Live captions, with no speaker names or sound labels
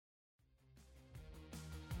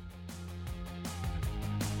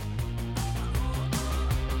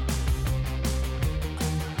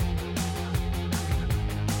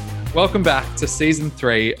Welcome back to season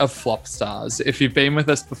 3 of Flop Stars. If you've been with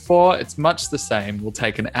us before, it's much the same. We'll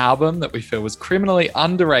take an album that we feel was criminally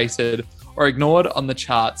underrated or ignored on the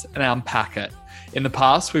charts and unpack it. In the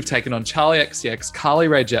past, we've taken on Charli XCX, Carly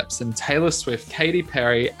Rae Jepsen, Taylor Swift, Katy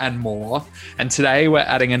Perry, and more. And today we're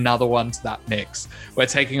adding another one to that mix. We're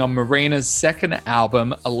taking on Marina's second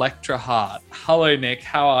album, Electra Heart. Hello, Nick.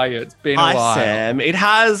 How are you? It's been a while. Hi, Sam. It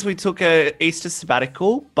has. We took a Easter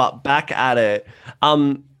sabbatical, but back at it.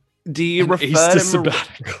 Do you refer Easter to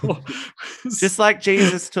sabbatical? just like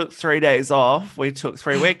Jesus took 3 days off, we took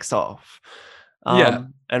 3 weeks off.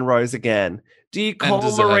 And rose again. Do you call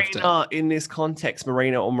Marina in this context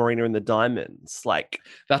Marina or Marina and the Diamonds? Like,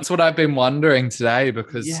 that's what I've been wondering today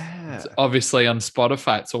because it's obviously on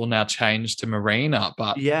Spotify it's all now changed to Marina,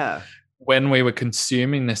 but when we were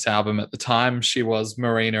consuming this album at the time, she was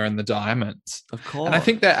Marina and the Diamonds. Of course. And I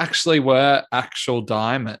think there actually were actual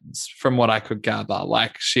diamonds from what I could gather.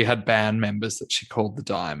 Like she had band members that she called the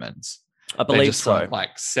Diamonds. I believe just so. weren't,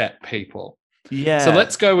 like set people. Yeah. So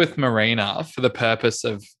let's go with Marina for the purpose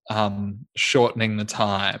of shortening the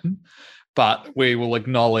time. But we will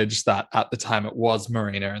acknowledge that at the time it was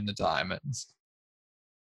Marina and the Diamonds.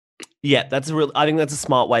 Yeah, I think that's a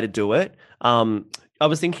smart way to do it. I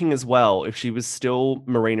was thinking as well, if she was still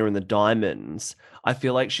Marina and the Diamonds, I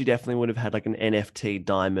feel like she definitely would have had like an NFT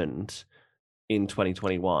diamond in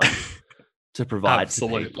 2021 to provide to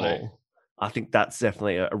people. I think that's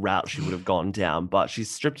definitely a route she would have gone down, but she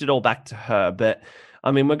stripped it all back to her. But I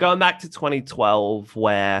mean, we're going back to 2012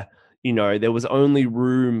 where, you know, there was only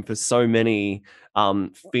room for so many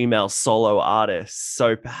female solo artists.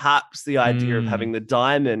 So perhaps the idea of having the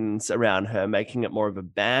diamonds around her, making it more of a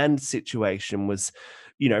band situation was,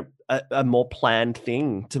 you know, a more planned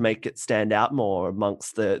thing to make it stand out more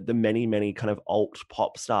amongst the many, many kind of alt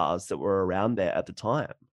pop stars that were around there at the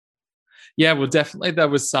time. Yeah, well, definitely there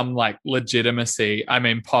was some like legitimacy. I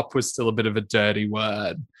mean, pop was still a bit of a dirty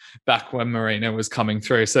word back when Marina was coming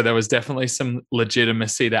through. So there was definitely some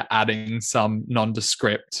legitimacy to adding some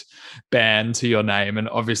nondescript band to your name. And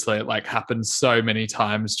obviously it like happened so many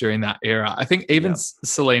times during that era. I think even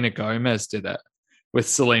Selena Gomez did it with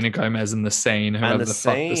Selena Gomez and The Scene, whoever the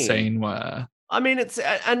fuck The Scene were. I mean,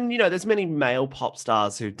 and you know, there's many male pop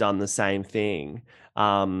stars who've done the same thing.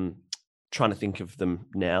 Trying to think of them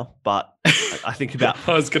now, but I think about.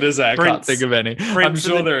 I was going to say I can't think of any. I'm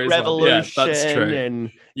sure there is Revolution one. Yeah, that's true.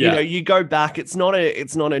 And you know, you go back. It's not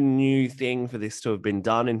a new thing for this to have been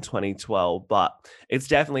done in 2012, but it's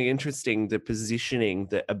definitely interesting the positioning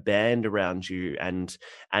that a band around you and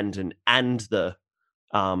the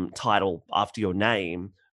title after your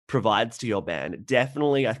name provides to your band.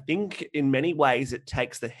 Definitely, I think in many ways it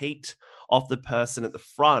takes the heat off the person at the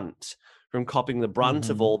front from copying the brunt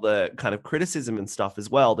of all the kind of criticism and stuff as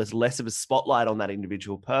well. There's less of a spotlight on that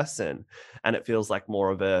individual person. And it feels like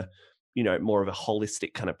more of a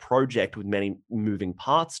holistic kind of project with many moving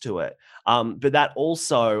parts to it. But that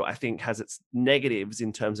also, I think, has its negatives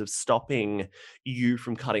in terms of stopping you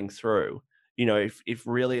from cutting through. You know, if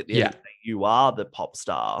really at the end of the day, you are the pop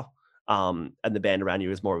star and the band around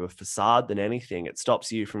you is more of a facade than anything, it stops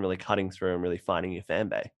you from really cutting through and really finding your fan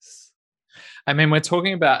base. I mean, we're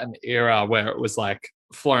talking about an era where it was like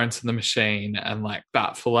Florence and the Machine and like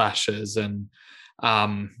Bat for Lashes and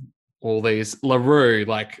all these LaRue,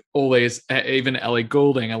 like all these, even Ellie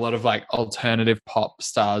Goulding, a lot of like alternative pop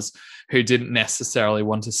stars who didn't necessarily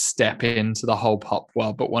want to step into the whole pop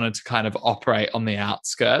world, but wanted to kind of operate on the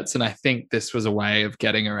outskirts. And I think this was a way of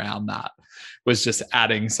getting around that, was just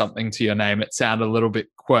adding something to your name. It sounded a little bit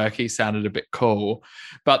quirky, sounded a bit cool.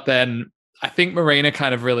 But then I think Marina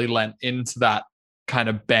kind of really lent into that kind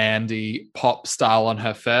of bandy pop style on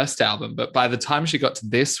her first album. But by the time she got to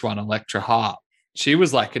this one, Electra Heart, she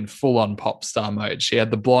was like in full-on pop star mode. She had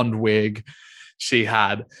the blonde wig. She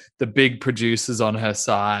had the big producers on her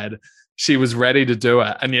side. She was ready to do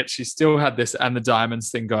it. And yet she still had this and the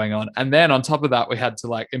Diamonds thing going on. And then on top of that, we had to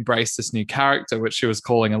like embrace this new character, which she was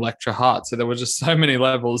calling Electra Heart. So there were just so many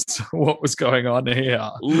levels to what was going on here.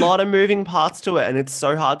 A lot of moving parts to it. And it's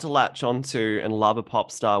so hard to latch onto and love a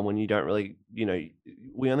pop star when you don't really, you know,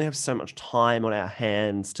 we only have so much time on our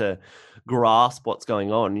hands to grasp what's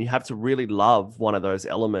going on. You have to really love one of those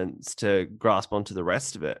elements to grasp onto the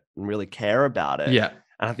rest of it and really care about it. Yeah.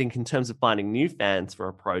 And I think in terms of finding new fans for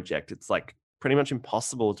a project, it's like pretty much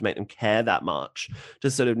impossible to make them care that much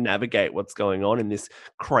to sort of navigate what's going on in this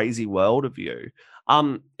crazy world of you.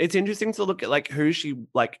 It's interesting to look at like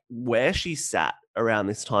where she sat around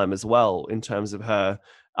this time as well in terms of her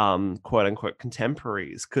quote unquote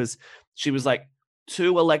contemporaries, because she was like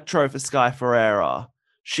too electro for Sky Ferreira.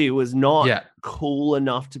 She was not cool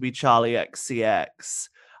enough to be Charli XCX.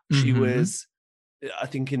 She Mhm. was, I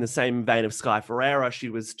think, in the same vein of Sky Ferreira, she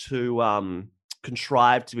was too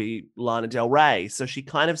contrived to be Lana Del Rey. So she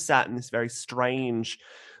kind of sat in this very strange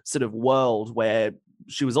sort of world where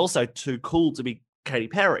she was also too cool to be Katy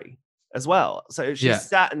Perry as well. So she Yeah.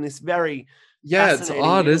 sat in this very Yeah, it's fascinating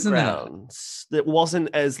odd, middle isn't it? ground that wasn't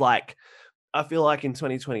as like, I feel like in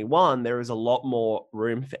 2021, there is a lot more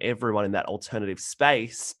room for everyone in that alternative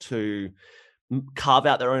space to carve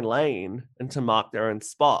out their own lane and to mark their own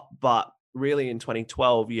spot. But really in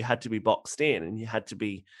 2012, you had to be boxed in and you had to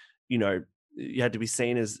be, you know, you had to be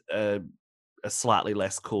seen as a slightly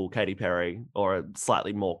less cool Katy Perry or a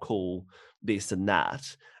slightly more cool this and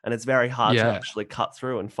that. And it's very hard to Yeah. actually cut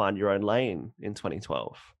through and find your own lane in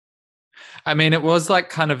 2012. I mean, it was like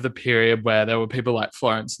kind of the period where there were people like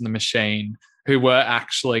Florence and the Machine who were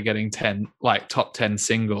actually getting 10 like top 10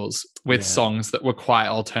 singles with songs that were quite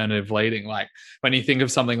alternative leading. Like when you think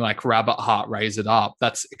of something like Rabbit Heart Raise It Up,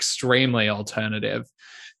 that's extremely alternative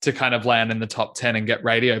to kind of land in the top 10 and get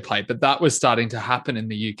radio play. But that was starting to happen in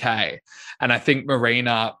the UK. And I think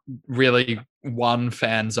Marina really won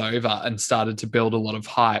fans over and started to build a lot of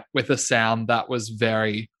hype with a sound that was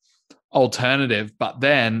very alternative. But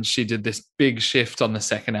then she did this big shift on the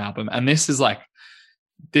second album. And this is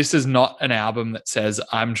not an album that says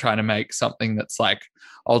I'm trying to make something that's like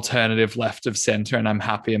alternative left of center and I'm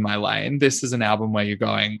happy in my lane. This is an album where you're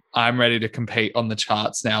going, I'm ready to compete on the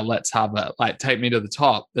charts now. Let's have it. Like, take me to the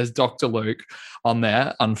top. There's Dr. Luke on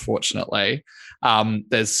there, unfortunately.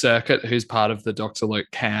 There's Circuit, who's part of the Dr.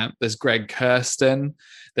 Luke camp. There's Greg Kirsten.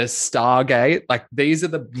 There's Stargate. Like, these are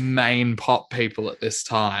the main pop people at this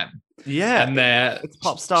time. Yeah. And it's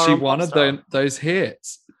pop star. She wanted those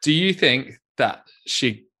hits. Do you think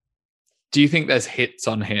there's hits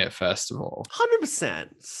on here, first of all?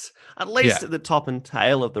 100%. At least at the top and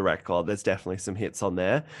tail of the record, there's definitely some hits on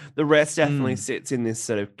there. The rest definitely sits in this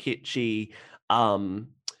sort of kitschy,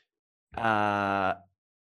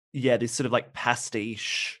 this sort of like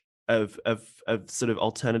pastiche of sort of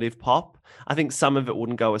alternative pop. I think some of it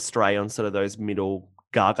wouldn't go astray on sort of those middle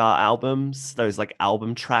Gaga albums, those like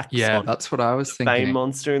album tracks. Yeah, that's what I was thinking. Fame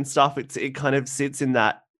Monster and stuff. It kind of sits in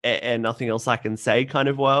that and nothing else I can say kind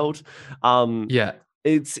of world.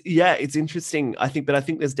 It's interesting. I think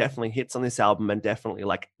there's definitely hits on this album and definitely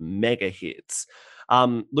like mega hits.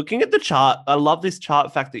 Looking at the chart, I love this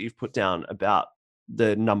chart fact that you've put down about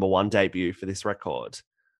the number one debut for this record.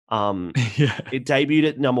 It debuted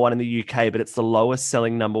at number one in the UK, but it's the lowest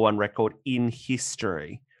selling number one record in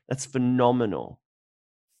history. That's phenomenal.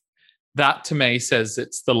 That to me says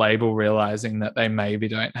it's the label realizing that they maybe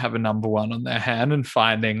don't have a number one on their hand and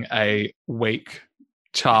finding a weak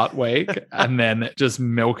chart week and then just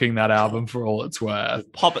milking that album for all it's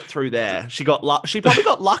worth. Pop it through there. She probably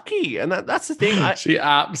got lucky, and that's the thing. She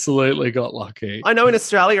absolutely got lucky. I know in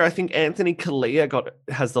Australia, I think Anthony Kalia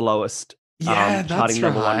has the lowest charting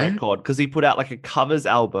number one record because he put out like a covers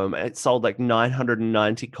album. It sold like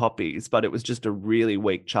 990 copies, but it was just a really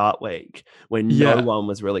weak chart week when no one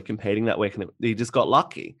was really competing that week, and he just got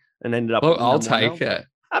lucky and ended up. I'll take it.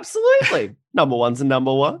 Absolutely, number one's a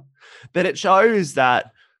number one, but it shows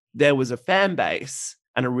that there was a fan base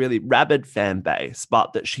and a really rabid fan base,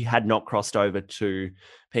 but that she had not crossed over to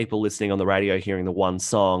people listening on the radio, hearing the one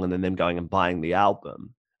song, and then them going and buying the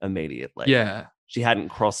album immediately. Yeah. She hadn't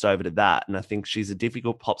crossed over to that. And I think she's a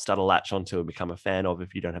difficult pop star to latch onto and become a fan of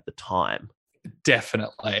if you don't have the time.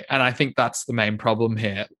 Definitely. And I think that's the main problem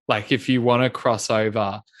here. Like, if you want to cross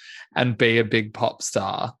over and be a big pop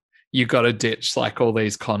star, you got to ditch like all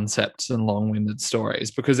these concepts and long-winded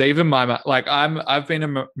stories, because even I've been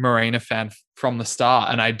a Marina fan from the start,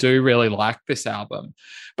 and I do really like this album,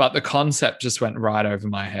 but the concept just went right over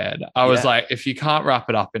my head. I was like, if you can't wrap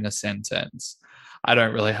it up in a sentence, I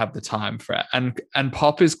don't really have the time for it. And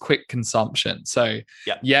pop is quick consumption. So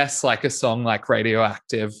yes, like a song like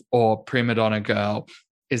Radioactive or Prima Donna Girl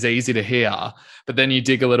is easy to hear, but then you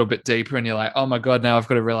dig a little bit deeper and you're like, oh my God, now I've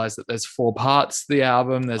got to realize that there's 4 parts to the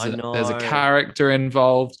album. There's a character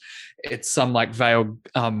involved. It's some like veiled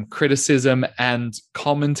criticism and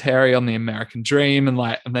commentary on the American dream.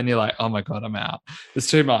 And then you're like, oh my God, I'm out. There's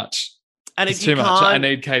too much. And it's too much. I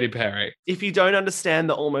need Katy Perry. If you don't understand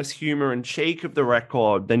the almost humor and cheek of the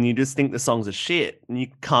record, then you just think the songs are shit and you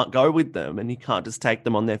can't go with them and you can't just take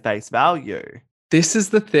them on their face value. This is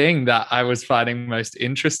the thing that I was finding most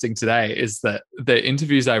interesting today, is that the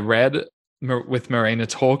interviews I read with Marina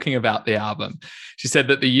talking about the album, she said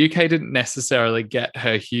that the UK didn't necessarily get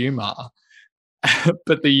her humor,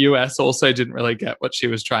 but the US also didn't really get what she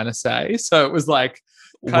was trying to say. So it was like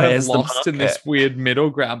kind of lost in this weird middle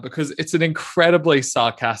ground, because it's an incredibly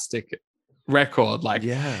sarcastic record. Like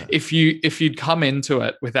Yeah. if you'd come into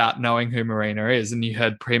it without knowing who Marina is and you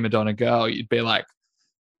heard Prima Donna Girl, you'd be like,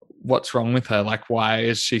 what's wrong with her? Like, why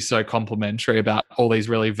is she so complimentary about all these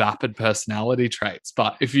really vapid personality traits?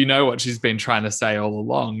 But if you know what she's been trying to say all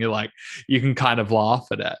along, you're like, you can kind of laugh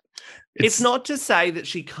at it. It's not to say that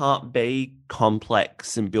she can't be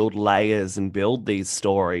complex and build layers and build these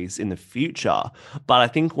stories in the future. But I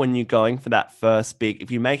think when you're going for that first big,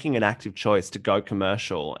 if you're making an active choice to go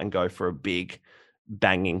commercial and go for a big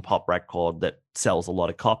banging pop record that sells a lot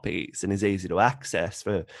of copies and is easy to access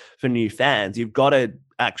for new fans, you've got to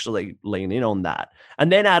actually lean in on that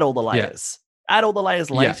and then add all the layers. Add all the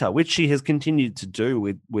layers later, which she has continued to do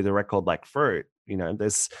with a record like Fruit. You know,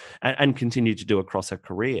 there's and continue to do across her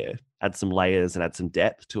career, add some layers and add some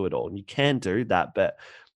depth to it all. And you can do that, but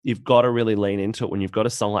you've got to really lean into it when you've got a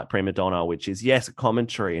song like Prima Donna, which is, yes, a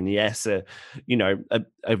commentary and yes, a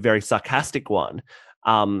very sarcastic one.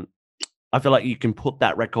 I feel like you can put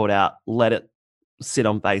that record out, let it sit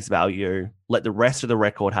on face value, let the rest of the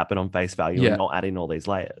record happen on face value and not add in all these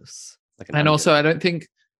layers. And also, I don't think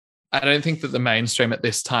that the mainstream at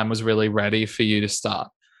this time was really ready for you to start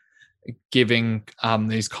giving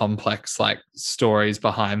these complex like stories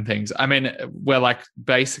behind things. I mean, we're like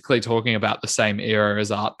basically talking about the same era as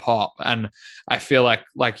art pop, and I feel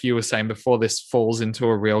like you were saying before, this falls into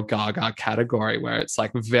a real Gaga category where it's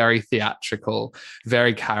like very theatrical,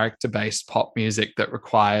 very character-based pop music that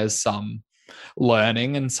requires some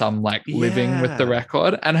learning and some like living with the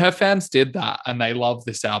record. And her fans did that and they love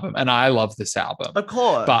this album and I love this album, of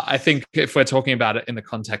course. But I think if we're talking about it in the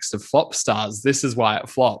context of flop stars, this is why it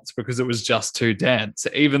flopped, because it was just too dense.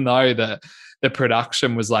 Even though the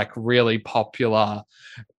production was like really popular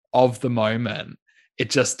of the moment, it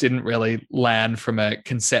just didn't really land from a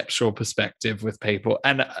conceptual perspective with people.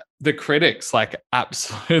 And the critics like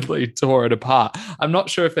absolutely tore it apart. I'm not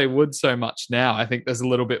sure if they would so much now. I think there's a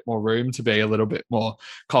little bit more room to be a little bit more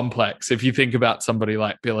complex. If you think about somebody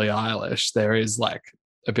like Billie Eilish, there is like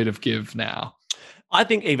a bit of give now. I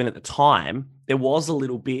think even at the time, there was a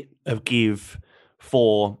little bit of give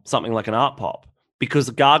for something like an art pop, because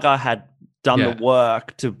Gaga had done the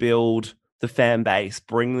work to build the fan base,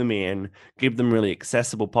 bring them in, give them really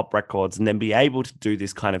accessible pop records, and then be able to do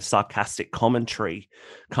this kind of sarcastic commentary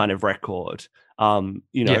kind of record,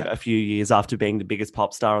 a few years after being the biggest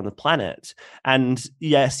pop star on the planet. And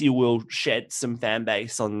yes, you will shed some fan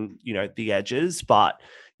base on, the edges, but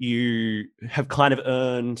you have kind of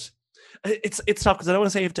earned... It's tough because I don't want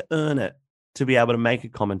to say you have to earn it to be able to make a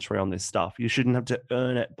commentary on this stuff. You shouldn't have to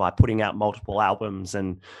earn it by putting out multiple albums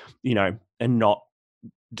and not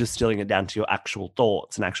distilling it down to your actual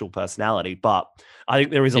thoughts and actual personality. But I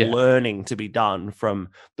think there is a learning to be done from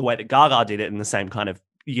the way that Gaga did it in the same kind of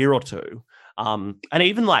year or two. And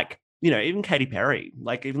even even Katy Perry,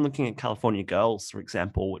 like even looking at California Girls, for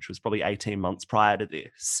example, which was probably 18 months prior to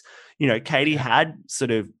this, Katy had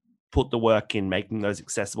sort of put the work in making those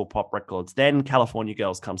accessible pop records. Then California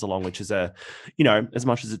Girls comes along, which is as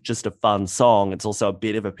much as it's just a fun song, it's also a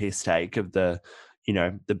bit of a piss take of the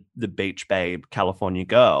beach babe California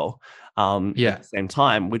Girl at the same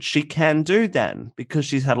time, which she can do then because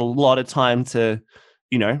she's had a lot of time to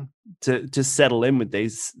settle in with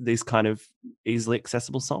these kind of easily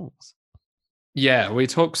accessible songs. Yeah, we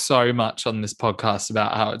talk so much on this podcast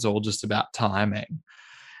about how it's all just about timing,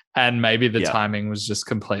 and maybe the timing was just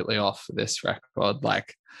completely off for this record.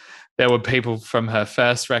 Like, there were people from her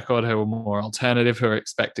first record who were more alternative, who were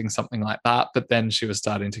expecting something like that. But then she was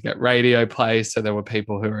starting to get radio play. So there were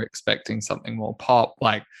people who were expecting something more pop.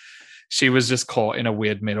 Like, she was just caught in a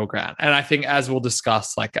weird middle ground. And I think, as we'll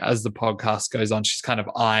discuss, like as the podcast goes on, she's kind of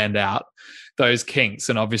ironed out those kinks.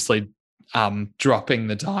 And obviously dropping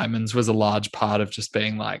the diamonds was a large part of just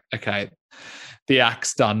being like, okay, the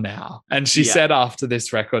act's done now. And she said after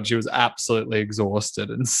this record, she was absolutely exhausted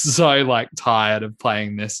and so like tired of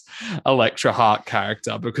playing this Electra Hart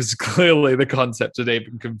character, because clearly the concept had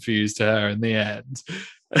even confused her in the end.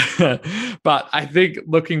 But I think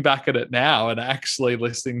looking back at it now and actually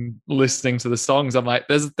listening to the songs, I'm like,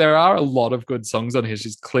 there are a lot of good songs on here.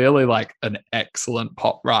 She's clearly like an excellent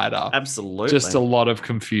pop writer. Absolutely. Just a lot of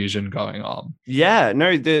confusion going on. Yeah,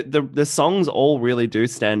 no, the songs all really do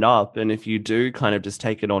stand up. And if you do kind of just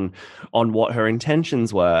take it on what her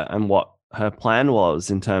intentions were and what her plan was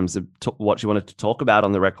in terms of what she wanted to talk about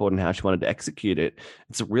on the record and how she wanted to execute it,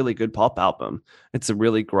 it's a really good pop album. It's a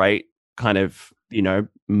really great kind of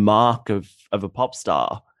mark of a pop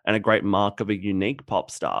star and a great mark of a unique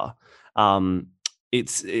pop star.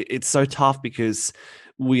 It's so tough because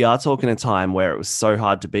we are talking a time where it was so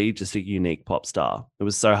hard to be just a unique pop star. It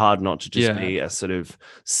was so hard not to just be a sort of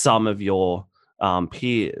sum of your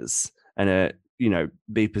peers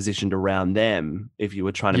be positioned around them if you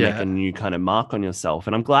were trying to make a new kind of mark on yourself.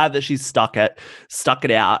 And I'm glad that she's stuck it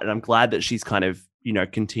out. And I'm glad that she's kind of,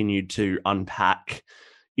 continued to unpack,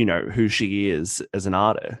 who she is as an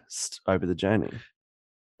artist over the journey.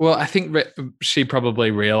 Well, I think she probably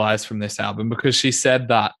realized from this album, because she said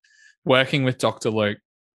that working with Dr. Luke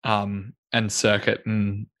and Circuit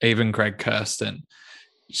and even Greg Kurstin,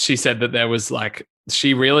 she said that there was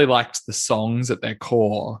she really liked the songs at their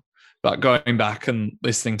core, but going back and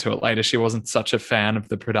listening to it later, she wasn't such a fan of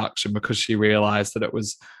the production because she realized that it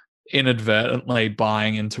was inadvertently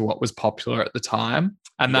buying into what was popular at the time.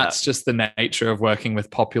 And that's just the nature of working with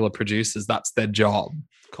popular producers. That's their job.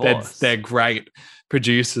 They're great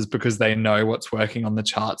producers because they know what's working on the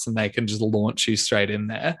charts and they can just launch you straight in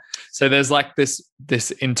there. So there's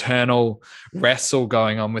this internal wrestle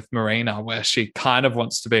going on with Marina where she kind of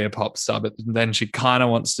wants to be a pop star, but then she kind of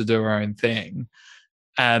wants to do her own thing.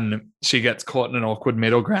 And she gets caught in an awkward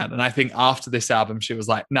middle ground. And I think after this album, she was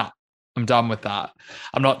like, nah, I'm done with that.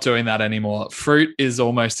 I'm not doing that anymore. Fruit is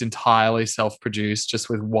almost entirely self-produced, just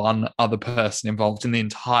with one other person involved in the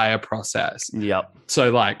entire process. Yep.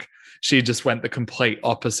 So she just went the complete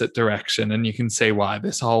opposite direction. And you can see why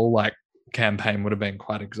this whole campaign would have been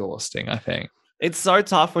quite exhausting, I think. It's so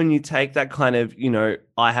tough when you take that kind of,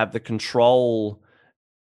 I have the control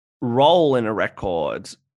role in a record,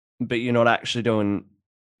 but you're not actually doing,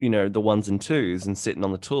 the ones and twos and sitting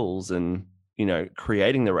on the tools and,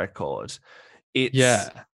 creating the record.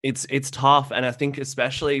 It's tough. And I think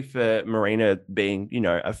especially for Marina being,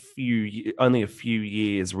 only a few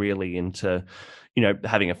years really into,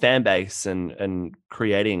 having a fan base and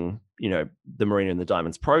creating, the Marina and the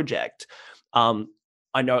Diamonds project.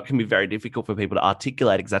 I know it can be very difficult for people to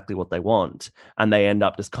articulate exactly what they want. And they end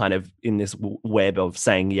up just kind of in this web of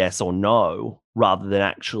saying yes or no, rather than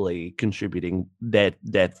actually contributing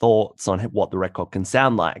their thoughts on what the record can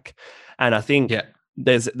sound like. And I think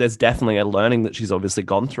there's definitely a learning that she's obviously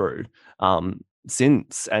gone through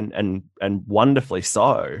since, and wonderfully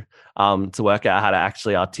so, to work out how to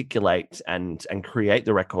actually articulate and create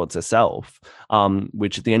the records herself,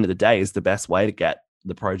 which at the end of the day is the best way to get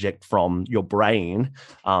the project from your brain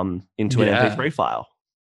into an MP3 file.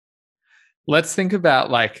 Let's think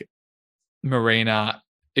about Marina,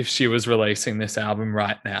 if she was releasing this album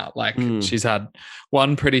right now. She's had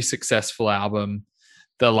one pretty successful album.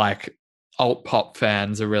 The alt pop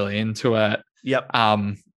fans are really into it. Yep.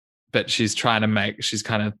 But she's kind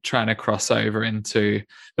of trying to cross over into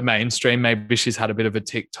the mainstream. Maybe she's had a bit of a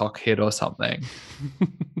TikTok hit or something.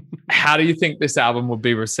 How do you think this album would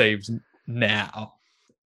be received now?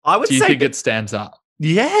 Do you think it stands up?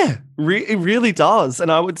 Yeah, it really does.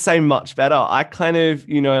 And I would say much better. I kind of,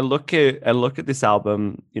 look at this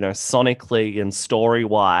album, sonically and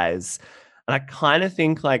story-wise, and I kind of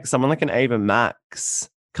think someone like an Ava Max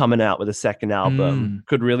coming out with a second album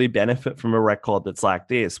could really benefit from a record that's like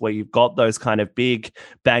this, where you've got those kind of big,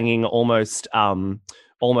 banging, almost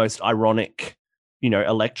ironic,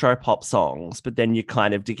 electro pop songs, but then you're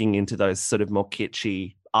kind of digging into those sort of more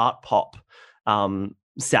kitschy art pop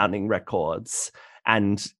sounding records.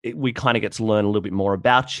 And we kind of get to learn a little bit more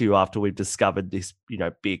about you after we've discovered this,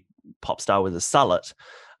 big pop star with a sullet.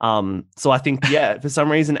 So I think, for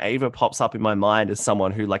some reason, Ava pops up in my mind as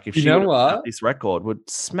someone who, if she had this record, would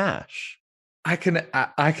smash. I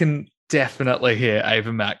can definitely hear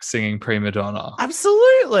Ava Max singing Prima Donna.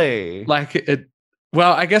 Absolutely.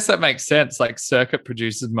 Well, I guess that makes sense. Circuit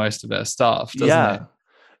produces most of her stuff, doesn't it?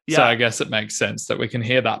 Yeah. So I guess it makes sense that we can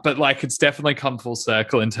hear that. But it's definitely come full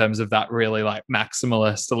circle in terms of that really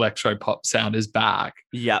maximalist electro pop sound is back.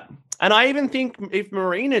 Yeah. And I even think if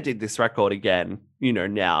Marina did this record again,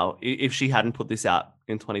 now, if she hadn't put this out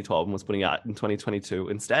in 2012 and was putting it out in 2022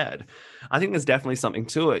 instead, I think there's definitely something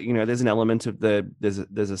to it. There's an element of there's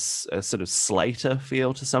a sort of Slater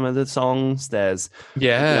feel to some of the songs. There's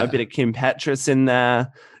a bit of Kim Petras in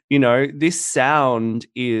there. This sound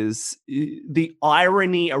is, the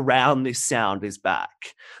irony around this sound is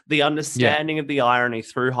back. The understanding of the irony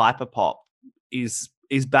through hyperpop is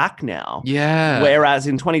back now. Yeah. Whereas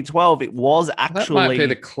in 2012, it was actually... That might be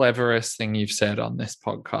the cleverest thing you've said on this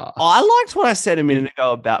podcast. I liked what I said a minute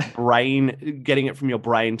ago about getting it from your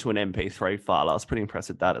brain to an MP3 file. I was pretty impressed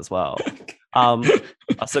with that as well.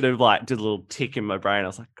 I sort of did a little tick in my brain. I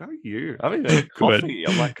was like, go you. I mean, coffee.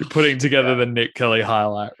 I'm like, putting together the Nick Kelly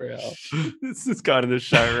highlight reel. This is kind of the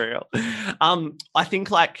show reel. I think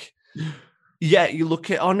Yeah, you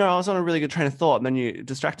look at. Oh no, I was on a really good train of thought, and then you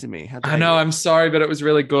distracted me. How dare I know, you? I'm sorry, but it was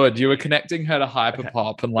really good. You were connecting her to Okay,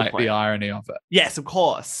 hyperpop and good like point. the irony of it. Yes, of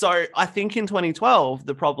course. So I think in 2012,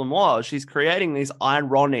 the problem was she's creating these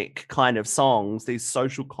ironic kind of songs, these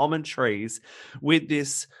social commentaries with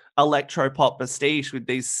this electro pop pastiche, with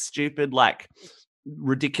these stupid, like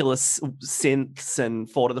ridiculous synths and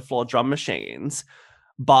four to the floor drum machines,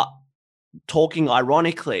 but talking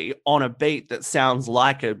ironically on a beat that sounds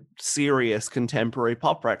like a serious contemporary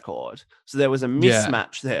pop record. So there was a Yeah.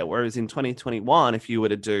 mismatch there. Whereas in 2021, if you were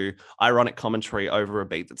to do ironic commentary over a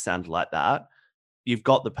beat that sounded like that, you've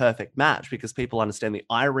got the perfect match because people understand the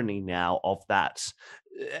irony now of that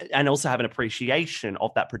and also have an appreciation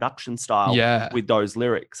of that production style Yeah. with those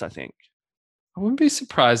lyrics, I think. I wouldn't be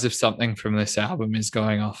surprised if something from this album is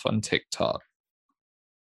going off on TikTok.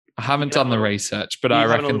 I haven't done the research, but I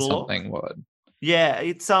reckon something would. Yeah,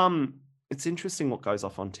 it's interesting what goes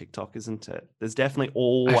off on TikTok, isn't it? There's definitely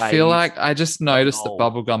always. I feel like I just noticed that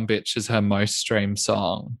gold. Bubblegum Bitch is her most streamed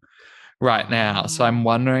song right now. So I'm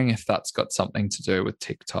wondering if that's got something to do with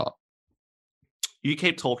TikTok. You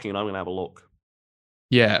keep talking and I'm going to have a look.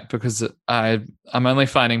 Yeah, because I'm only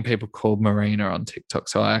finding people called Marina on TikTok,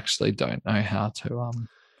 so I actually don't know how to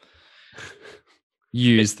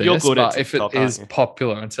use this. You're good at but TikTok, if it is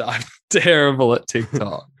popular, and so I'm terrible at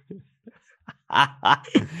TikTok.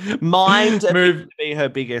 Mind appears to be her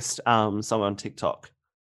biggest song on TikTok.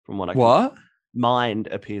 From what I can. What? Mind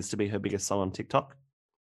appears to be her biggest song on TikTok.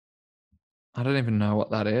 I don't even know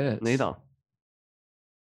what that is. Neither.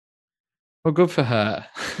 Well, good for her.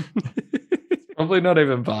 Probably not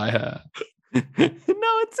even by her. No,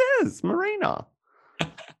 it says Marina.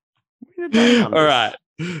 All right.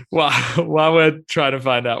 While we're trying to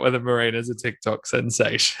find out whether Marina's a TikTok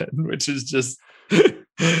sensation, which is just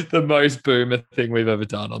the most boomer thing we've ever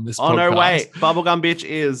done on this podcast. Oh, no, wait. Bubblegum Bitch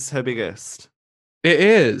is her biggest. It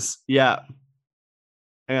is? Yeah.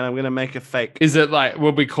 And I'm going to make a fake. Is it like,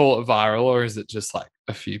 will we call it viral or is it just like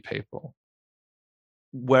a few people?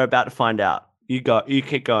 We're about to find out. You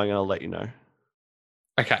keep going and I'll let you know.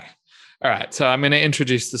 Okay. All right. So I'm going to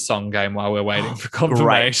introduce the song game while we're waiting for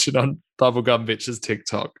confirmation on Bubblegum Bitch's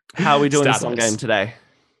TikTok. How are we doing the song game today?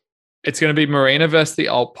 It's going to be Marina versus the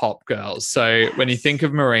alt pop girls. So when you think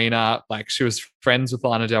of Marina, like she was friends with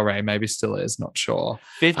Lana Del Rey, maybe still is, not sure.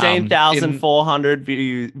 15,400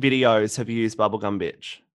 videos have used Bubblegum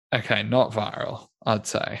Bitch. Okay, not viral, I'd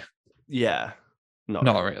say. Yeah.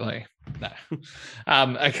 Not really. No.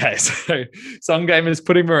 Okay, so song game is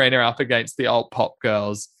putting Marina up against the alt pop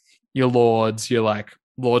girls. Your Lords, you're like,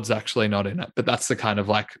 Lord's actually not in it, but that's the kind of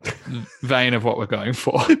like vein of what we're going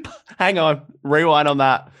for. Hang on, rewind on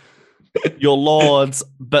that. Your Lords,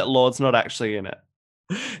 but Lord's not actually in it.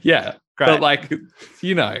 Yeah, great. But like,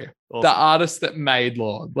 you know, awesome. The artist that made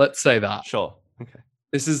Lord, let's say that. Sure. Okay.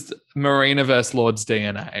 This is Marina versus Lord's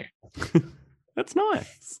DNA. That's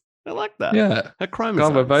nice. I like that. Yeah. Her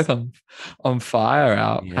chromosomes. God, we're both on fire.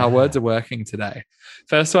 Our words are working today.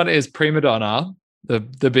 First one is Prima Donna,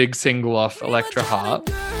 the big single off Electra Heart,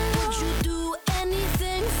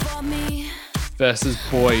 versus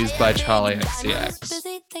Boys by Charlie XCX.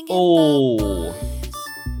 Oh.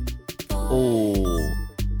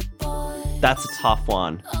 That's a tough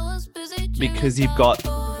one. Because you've got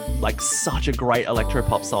like such a great electro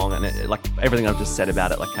pop song and like everything I've just said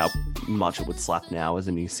about it, like how much it would slap now as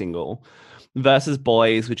a new single, versus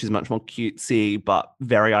Boys, which is much more cutesy but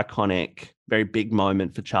very iconic, very big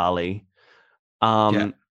moment for Charlie.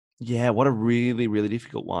 Yeah, what a really, really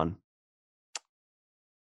difficult one.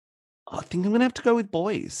 I think I'm gonna have to go with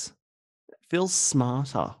Boys. It feels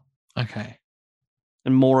smarter. Okay.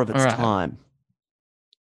 And more of its time.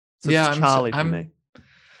 So yeah, it's Charlie for me.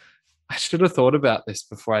 I should have thought about this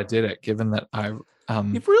before I did it, given that I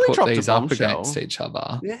You've really put these up against each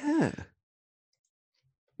other. Yeah.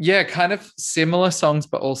 Yeah, kind of similar songs,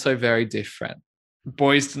 but also very different.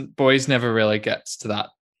 Boys never really gets to that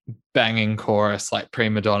banging chorus like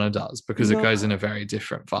Prima Donna does because it goes in a very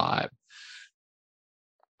different vibe.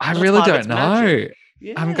 I really don't know.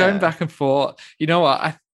 Yeah. I'm going back and forth. You know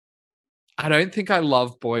what? I don't think I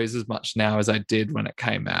love Boys as much now as I did when it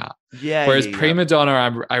came out. Yeah. Whereas Prima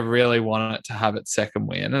Donna, I really wanted it to have its second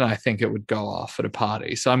win, and I think it would go off at a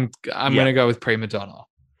party. So I'm going to go with Prima Donna.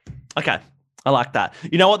 Okay, I like that.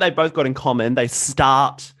 You know what they both got in common? They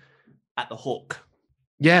start at the hook.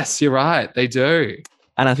 Yes, you're right. They do.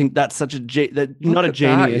 And I think that's such not a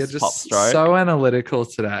genius pop stroke. So analytical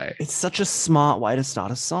today. It's such a smart way to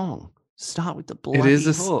start a song. Start with the bloody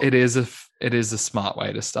hook. It is a smart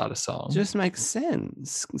way to start a song. It just makes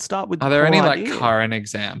sense. Start with. Are there any like current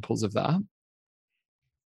examples of that?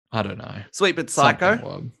 I don't know. Sweet But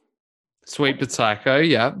Psycho. Sweet but Psycho,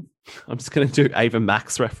 yeah. I'm just going to do Ava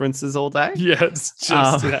Max references all day. Yes,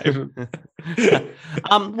 just Ava.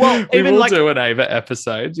 Well, we even will like do an Ava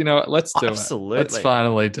episode. You know what? Let's do absolutely. it. Let's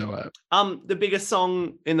finally do it. The biggest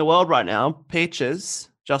song in the world right now, Peaches,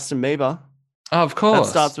 Justin Bieber. Oh, of course.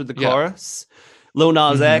 That starts with the chorus. Lil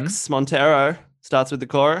Nas X, Montero, starts with the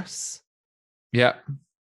chorus. Yeah.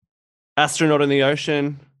 Astronaut in the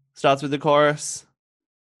Ocean starts with the chorus.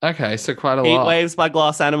 Okay, so quite a Heat lot. Waves by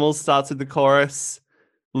Glass Animals starts with the chorus.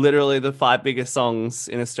 Literally the 5 biggest songs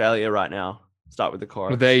in Australia right now start with the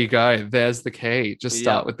chorus. Well, there you go. There's the key. Just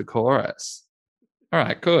start with the chorus. All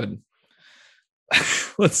right, good.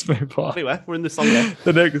 Let's move on. Anyway, we're in the song there.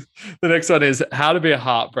 The next one is How to Be a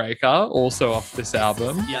Heartbreaker, also off this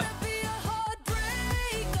album. Yep.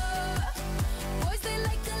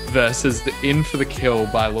 Versus the In for the Kill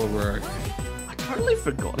by La Rue. I totally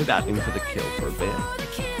forgot about In for the Kill for a bit.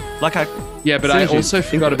 But I also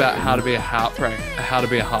forgot about How to Be a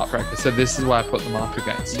Heartbreaker. So this is why I put them up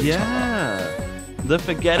against each other. The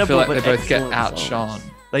forgettable. I feel like but they both get excellent outshone.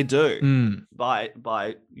 songs. They do by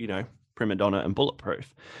Prima Donna and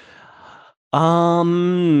Bulletproof. How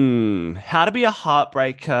to Be a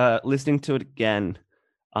Heartbreaker. Listening to it again,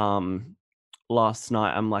 last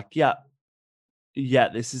night, I'm like, yeah,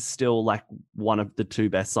 this is still like one of the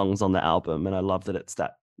 2 best songs on the album, and I love that it's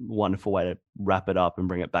that wonderful way to wrap it up and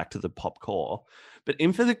bring it back to the pop core. But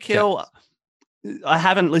In for the Kill, I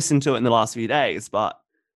haven't listened to it in the last few days, but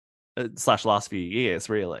 / last few years,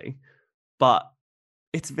 really. But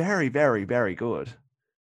it's very, very, very good.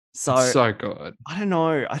 So good. I don't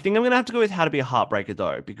know. I think I'm gonna have to go with How to Be a Heartbreaker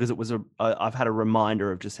though, because it was I've had a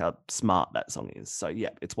reminder of just how smart that song is. So yeah,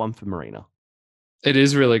 it's one for Marina. It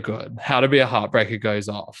is really good. How to Be a Heartbreaker goes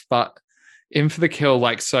off, but In for the Kill,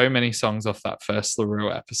 like so many songs off that first La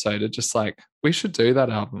Rue episode, are just like, we should do that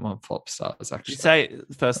album on Flop Stars, actually. Did you say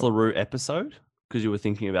first La Rue episode? Because you were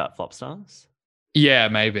thinking about Flop Stars? Yeah,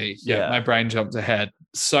 maybe. Yeah, my brain jumped ahead.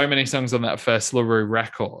 So many songs on that first La Rue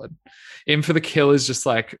record. In for the Kill is just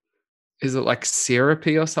like, is it like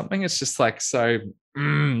syrupy or something? It's just like so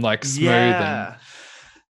like smooth and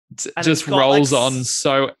just rolls on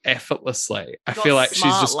so effortlessly. I feel like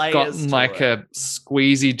she's just gotten like a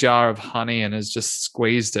squeezy jar of honey and has just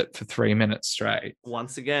squeezed it for 3 minutes straight.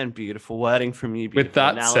 Once again, beautiful wording from you. With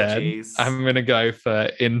that analogies. said, I'm going to go for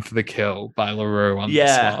In for the Kill by La Rue on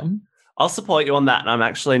this one. I'll support you on that. And I'm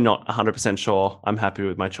actually not 100% sure I'm happy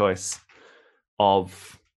with my choice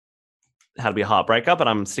of How to Be a Heartbreaker, but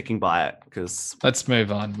I'm sticking by it because... Let's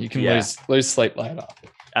move on. You can lose sleep later.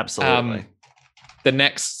 Absolutely. The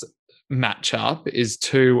next matchup is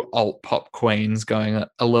 2 alt pop queens going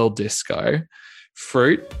a little disco.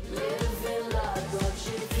 Fruit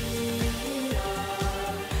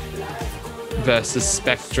versus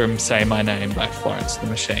Spectrum Say My Name by Florence and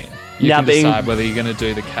the Machine. You can decide whether you're going to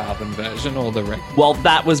do the Calvin version or the regular. Well,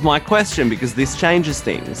 that was my question because this changes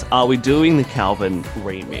things. Are we doing the Calvin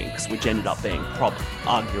remix, which ended up being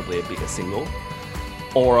arguably a bigger single?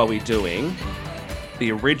 Or are we doing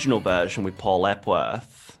the original version with Paul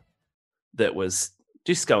Epworth that was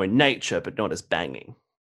disco in nature but not as banging?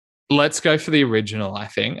 Let's go for the original, I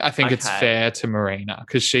think. I think it's fair to Marina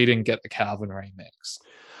because she didn't get the Calvin remix.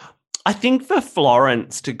 I think for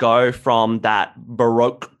Florence to go from that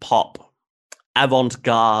Baroque pop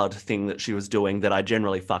avant-garde thing that she was doing that I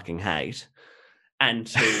generally fucking hate, and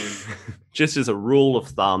to just as a rule of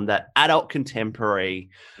thumb, that adult contemporary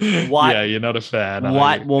white... Yeah, you're not a fan.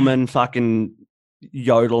 White woman fucking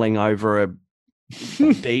yodeling over a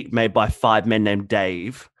beat made by 5 men named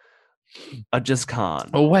Dave. I just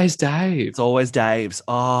can't. Always Dave. It's always Dave's.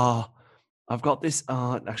 Oh, I've got this.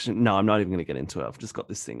 Actually, no, I'm not even going to get into it. I've just got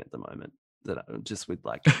this thing at the moment that just with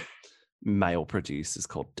like male producers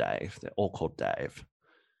called Dave. They're all called Dave,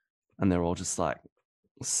 and they're all just like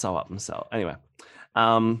so up themselves. Anyway,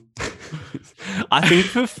 I think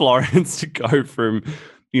for Florence to go from,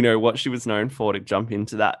 what she was known for to jump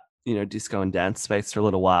into that, disco and dance space for a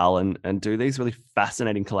little while and do these really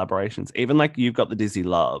fascinating collaborations, even like You've Got the Dizzy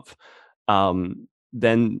Love,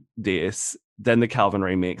 then this. Then the Calvin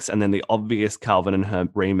remix, and then the obvious Calvin and her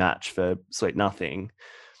rematch for Sweet Nothing.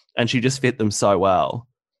 And she just fit them so well.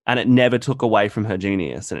 And it never took away from her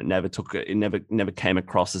genius, and it never came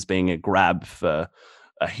across as being a grab for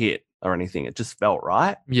a hit or anything. It just felt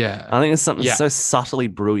right. Yeah. I think there's something so subtly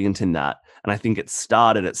brilliant in that. And I think it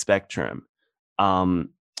started at Spectrum.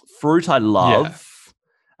 Fruit I love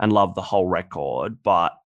and love the whole record,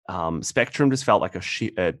 but Spectrum just felt like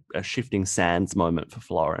a shifting sands moment for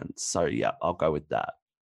Florence. So yeah, I'll go with that.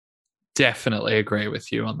 Definitely agree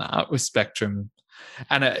with you on that with Spectrum.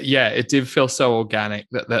 And it did feel so organic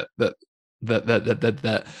that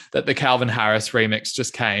that the Calvin Harris remix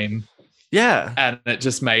just came Yeah, and it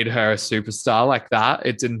just made her a superstar like that.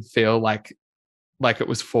 It didn't feel like it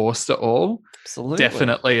was forced at all. absolutely.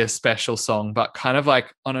 Definitely a special song, but kind of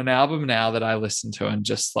like on an album now that I listen to and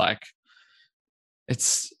just like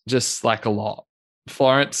it's just like a lot.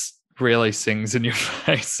 Florence really sings in your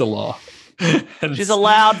face a lot. And She's a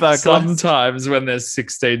loud vocalist. sometimes when there's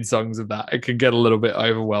 16 songs of that, it can get a little bit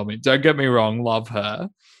overwhelming. Don't get me wrong, love her,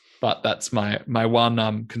 but that's my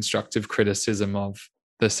one constructive criticism of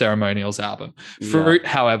the Ceremonials album. Fruit,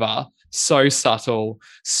 however, so subtle,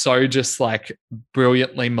 so just like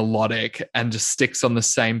brilliantly melodic and just sticks on the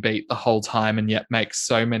same beat the whole time and yet makes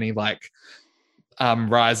so many like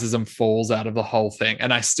rises and falls out of the whole thing.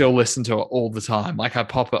 And I still listen to it all the time. Like I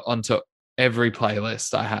pop it onto every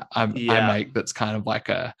playlist I make that's kind of like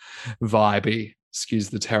a vibey, excuse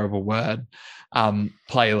the terrible word,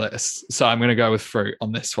 playlist. So I'm going to go with Fruit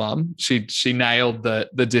on this one. She nailed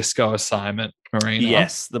the disco assignment, Marina.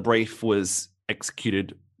 Yes, the brief was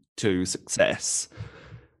executed to success.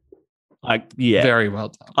 Very well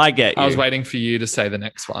done. I get you. I was waiting for you to say the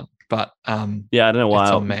next one, but I don't know why.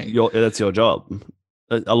 It's on me. That's your job.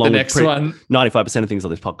 Along the next one, 95% of things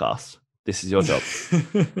on this podcast. This is your job.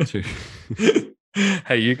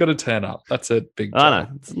 Hey, you got to turn up. That's a big job. I know.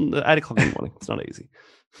 It's 8 o'clock in the morning. It's not easy.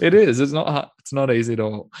 It is. It's not hard. It's not easy at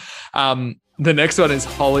all. The next one is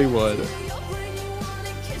Hollywood.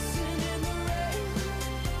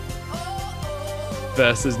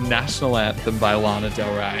 Versus National Anthem by Lana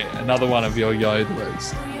Del Rey. Another one of your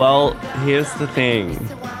yodelers. Well, here's the thing.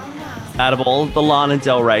 Out of all the Lana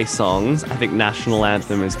Del Rey songs, I think National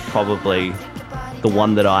Anthem is probably the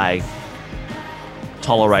one that I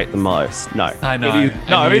tolerate the most. No, I know.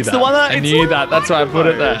 It's the one that I knew that. That's why I put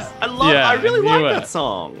it there. I really like that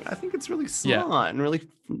song. I think it's really smart and really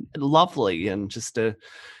lovely and just a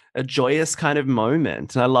joyous kind of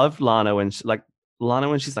moment. And I love Lana when she's like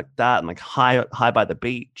that and like high by the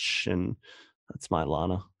beach, and that's my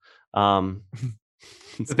Lana.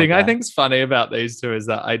 The thing I think is funny about these two is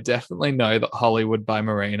that I definitely know that Hollywood by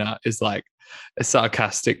Marina is like a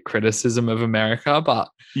sarcastic criticism of America, but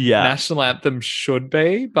National Anthem should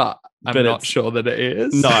be, but I'm not sure that it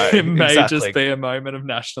is. No, it may just be a moment of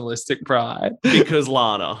nationalistic pride. Because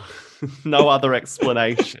Lana. No other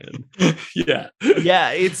explanation. Yeah,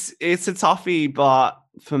 it's a toughie, but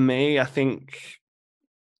for me, I think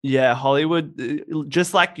Hollywood,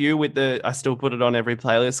 just like you with I still put it on every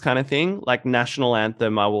playlist kind of thing. Like National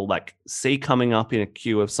Anthem, I will like see coming up in a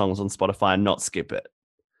queue of songs on Spotify and not skip it,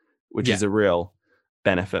 which is a real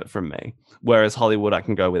benefit from me. Whereas Hollywood, I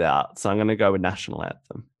can go without. So I'm going to go with National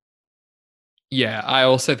Anthem. Yeah, I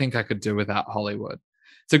also think I could do without Hollywood.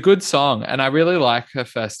 It's a good song, and I really like her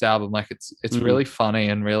first album. Like it's really funny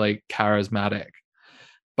and really charismatic.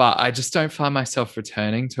 But I just don't find myself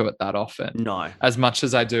returning to it that often. No. As much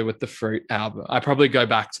as I do with the Fruit album. I probably go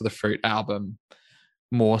back to the Fruit album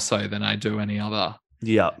more so than I do any other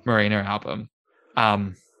Marina album.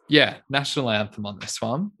 National Anthem on this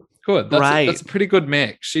one. Good. That's a pretty good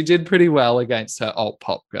mix. She did pretty well against her alt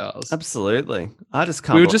pop girls. Absolutely. I just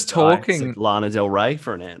can't. We were just talking Lana Del Rey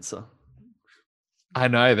for an answer. I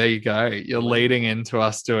know. There you go. You're leading into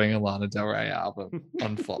us doing a Lana Del Rey album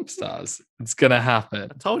on Flop Stars. It's gonna happen.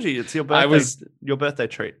 I told you it's your birthday. Your birthday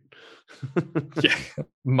treat.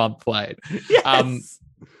 Month late. Yes.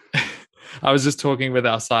 I was just talking with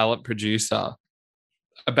our silent producer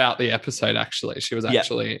about the episode. Actually, she was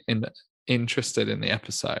actually interested in the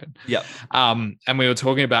episode. Yeah. And we were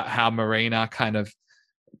talking about how Marina kind of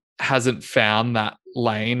hasn't found that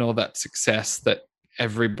lane or that success that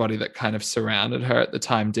everybody that kind of surrounded her at the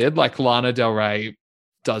time did. Like Lana Del Rey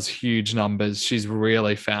does huge numbers. She's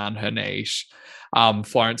really found her niche.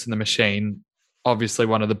 Florence and the Machine, obviously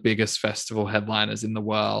one of the biggest festival headliners in the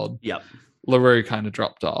world. Yep. LaRue kind of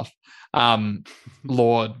dropped off.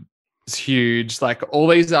 Lorde is huge. Like all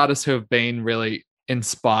these artists who have been really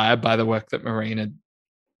inspired by the work that Marina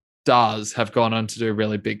does have gone on to do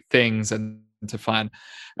really big things and to find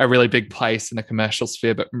a really big place in the commercial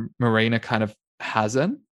sphere, but Marina kind of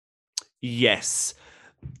hasn't. Yes,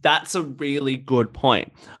 that's a really good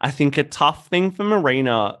point. I think a tough thing for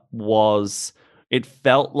Marina was it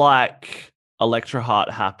felt like Electra Heart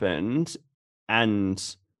happened and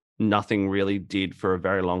nothing really did for a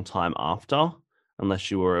very long time after, unless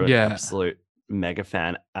you were an absolute mega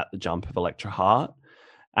fan at the jump of Electra Heart.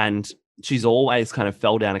 And she's always kind of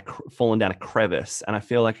fallen down a crevice. And I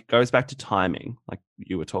feel like it goes back to timing, like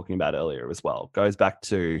you were talking about earlier as well. It goes back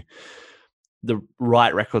to the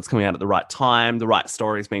right records coming out at the right time, the right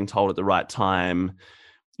stories being told at the right time.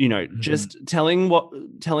 just telling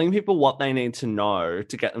people what they need to know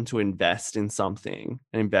to get them to invest in something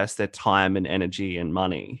and invest their time and energy and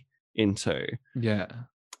money into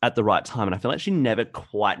at the right time. And I feel like she never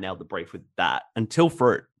quite nailed the brief with that until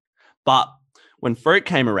Fruit. But when Fruit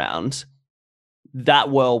came around, that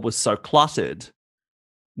world was so cluttered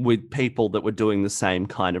with people that were doing the same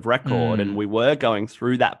kind of record. And we were going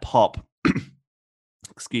through that pop,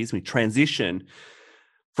 transition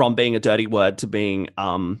from being a dirty word to being,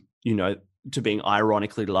 to being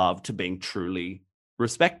ironically loved, to being truly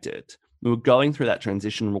respected. We were going through that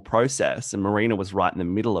transitional process, and Marina was right in the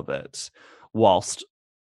middle of it, whilst,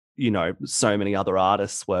 so many other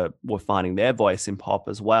artists were finding their voice in pop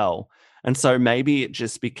as well. And so maybe it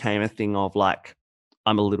just became a thing of like,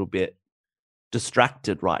 I'm a little bit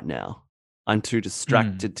distracted right now. I'm too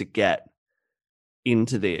distracted to get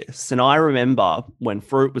into this. And I remember when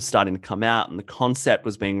Fruit was starting to come out and the concept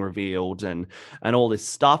was being revealed and all this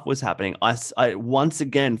stuff was happening, I once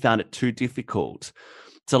again found it too difficult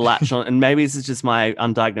to latch on. And maybe this is just my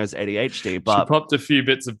undiagnosed ADHD, but she popped a few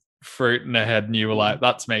bits of Fruit in her head and you were like,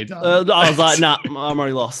 that's me done. I was like, nah, I'm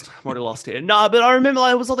already lost. I'm already lost here. No, but I remember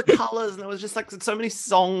it was all the colors and it was just like so many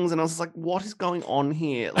songs and I was like, what is going on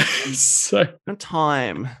here? Like, so no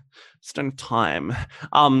time. Just don't have time.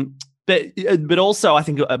 But also I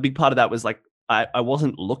think a big part of that was like, I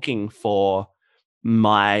wasn't looking for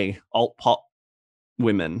my alt pop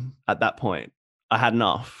women at that point. I had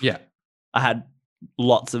enough. Yeah. I had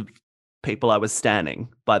lots of people I was standing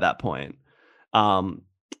by that point.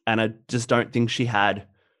 And I just don't think she had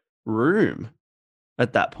room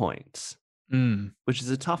at that point, which is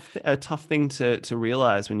a tough thing to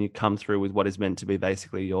realize when you come through with what is meant to be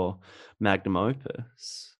basically your magnum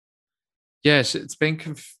opus. Yeah, it's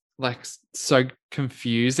been so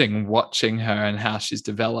confusing watching her and how she's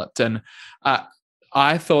developed. And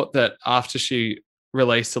I thought that after she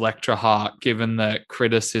released Electra Heart, given the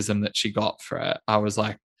criticism that she got for it, I was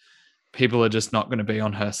like, people are just not going to be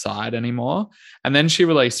on her side anymore. And then she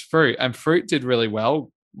released Fruit, and Fruit did really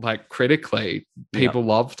well, like critically. People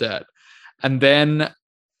loved it. And then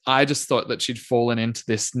I just thought that she'd fallen into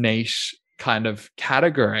this niche kind of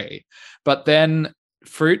category. But then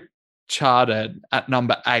Fruit charted at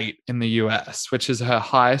number 8 in the US, which is her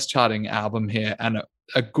highest charting album here and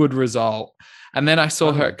a good result. And then I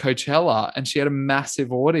saw her at Coachella and she had a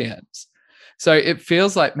massive audience. So it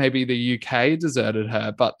feels like maybe the UK deserted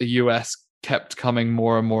her, but the US kept coming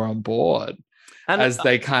more and more on board as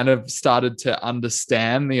they kind of started to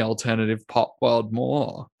understand the alternative pop world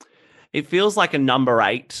more. It feels like a number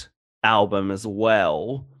 8 album as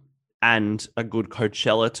well and a good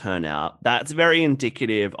Coachella turnout. That's very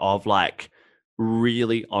indicative of like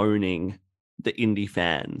really owning the indie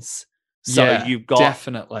fans. So you've got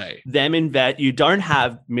definitely them you don't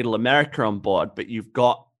have Middle America on board, but you've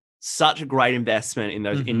got such a great investment in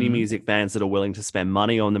those indie music fans that are willing to spend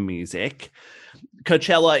money on the music.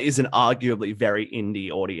 Coachella is an arguably very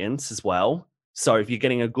indie audience as well. So if you're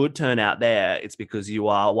getting a good turnout there, it's because you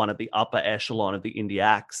are one of the upper echelon of the indie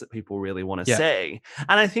acts that people really want to see.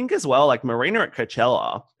 And I think as well, like Marina at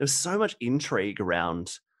Coachella, there's so much intrigue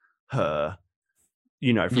around her,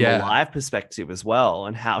 from a live perspective as well,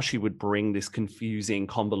 and how she would bring this confusing,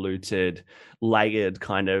 convoluted, layered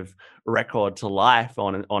kind of record to life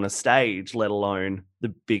on a stage, let alone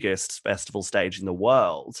the biggest festival stage in the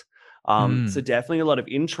world. So definitely a lot of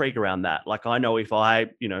intrigue around that. Like I know if I,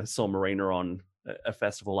 saw Marina on a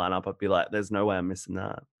festival lineup, I'd be like, there's no way I'm missing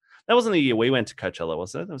that. That wasn't the year we went to Coachella,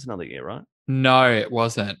 was it? That was another year, right? No, it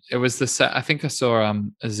wasn't. It was I think I saw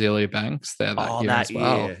Azealia Banks there that year as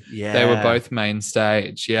well. Year. Yeah. They were both main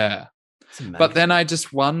stage, But then I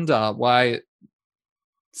just wonder why.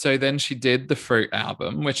 So then she did the Fruit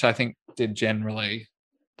album, which I think did generally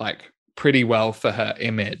like pretty well for her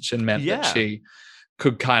image and meant that she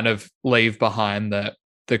could kind of leave behind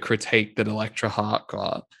the critique that Electra Heart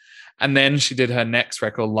got. And then she did her next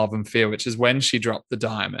record, Love and Fear, which is when she dropped the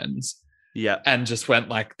diamonds. Yeah. And just went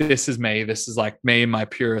like, this is me. This is like me in my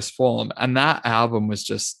purest form. And that album was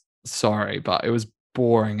just, sorry, but it was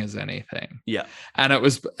boring as anything. Yeah. And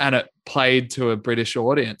it played to a British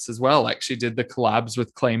audience as well. Like she did the collabs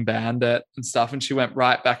with Clean Bandit and stuff. And she went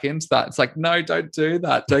right back into that. It's like, no, don't do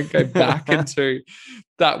that. Don't go back into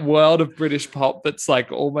that world of British pop that's like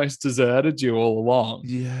almost deserted you all along.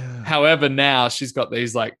 Yeah. However, now she's got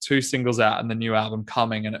these like 2 singles out and the new album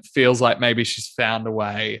coming. And it feels like maybe she's found a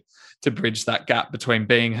way to bridge that gap between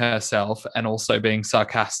being herself and also being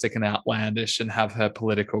sarcastic and outlandish and have her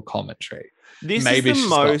political commentary. This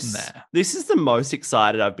is the most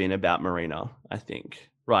excited I've been about Marina, I think,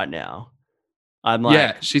 right now. I'm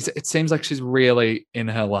like, it seems like she's really in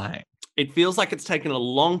her lane. It feels like it's taken a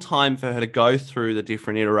long time for her to go through the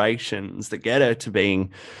different iterations that get her to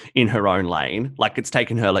being in her own lane. Like it's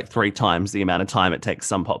taken her like 3 times the amount of time it takes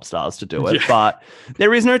some pop stars to do it. Yeah. But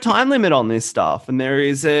there is no time limit on this stuff. And there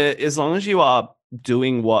is as long as you are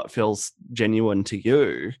doing what feels genuine to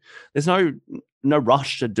you, there's no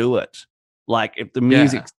rush to do it. Like if the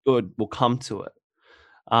music's good, we'll come to it.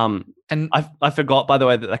 And I forgot, by the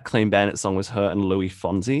way, that Clean Bandit song was her and Louis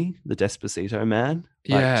Fonsi, the Despacito man.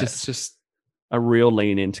 Like, just a real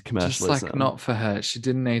lean into commercialism. Just like not for her. She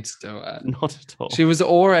didn't need to do it. Not at all. She was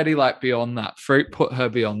already like beyond that. Fruit put her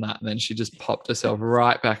beyond that, and then she just popped herself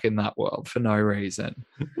right back in that world for no reason.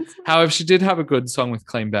 However, she did have a good song with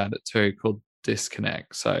Clean Bandit too called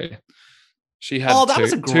Disconnect. So she had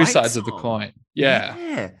two sides of the coin.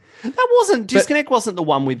 Yeah. That wasn't Disconnect wasn't the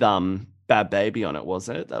one with Bad Baby on it, was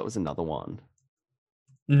it? That was another one.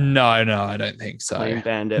 No, I don't think so. Clean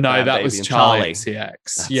Bandit. No, Bad that Baby was and Charlie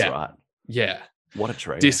XCX. That's right. Yeah. What a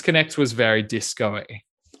treat. Disconnect was very disco-y.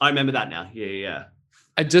 I remember that now. Yeah.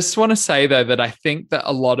 I just want to say, though, that I think that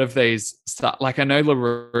a lot of these stuff, like I know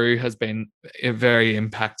LaRue has been very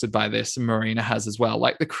impacted by this and Marina has as well.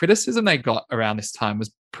 Like the criticism they got around this time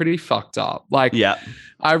was pretty fucked up. Like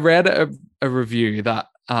I read a review that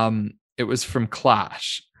it was from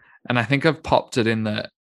Clash, and I think I've popped it in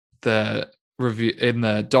the review in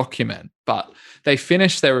the document, but they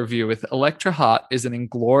finished their review with Electra Heart is an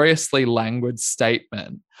ingloriously languid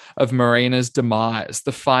statement of Marina's demise,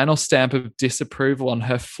 the final stamp of disapproval on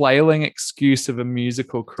her flailing excuse of a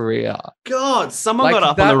musical career. God, someone got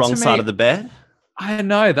up on the wrong side of the bed. I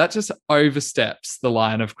know, that just oversteps the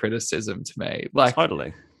line of criticism to me. Like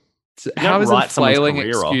totally. How is a flailing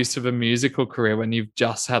excuse of a musical career when you've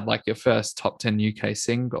just had like your first top 10 UK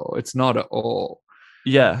single? It's not at all.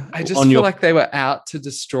 Yeah, I just feel like they were out to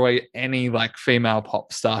destroy any like female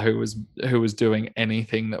pop star who was doing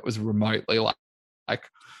anything that was remotely like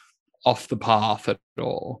off the path at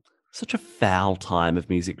all. Such a foul time of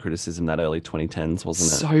music criticism, that early 2010s,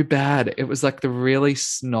 wasn't it? So bad. It was like the really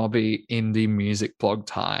snobby indie music blog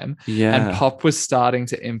time. Yeah. And pop was starting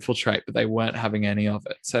to infiltrate, but they weren't having any of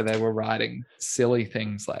it. So they were writing silly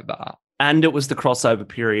things like that. And it was the crossover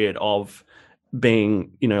period of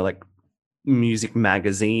being, like music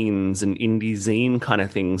magazines and indie zine kind of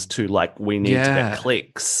things to like, we need to get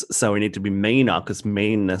clicks. So we need to be meaner because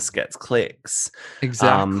meanness gets clicks.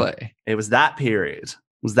 Exactly. It was that period.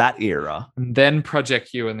 Was that era. And then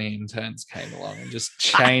Project U and the Interns came along and just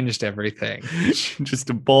changed everything.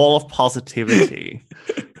 Just a ball of positivity.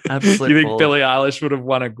 Absolutely. You think Billie Eilish would have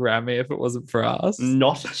won a Grammy if it wasn't for us?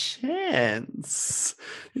 Not a chance.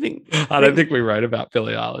 I don't think we wrote about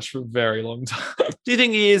Billie Eilish for a very long time. Do you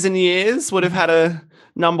think Years and Years would have had a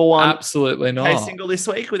number one? Absolutely not. Single this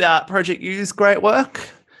week without Project U's great work?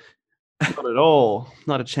 Not at all.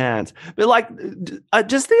 Not a chance. But like,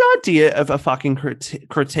 just the idea of a fucking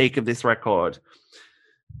critique of this record,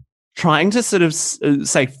 trying to sort of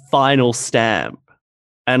say final stamp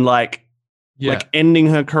and like ending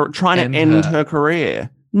her, trying to end her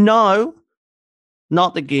career. No,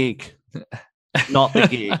 not the gig. Not the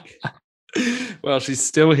gig. Well, she's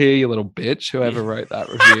still here, you little bitch. Whoever wrote that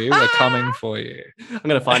review, we're coming for you. I'm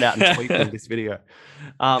going to find out and tweet them this video.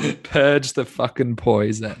 Purge the fucking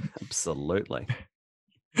poison. Absolutely.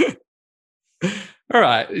 All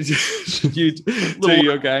right. Should you do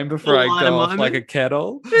your game before I go off like a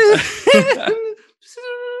kettle?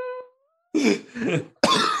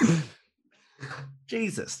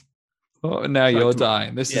 Jesus. Oh, now you're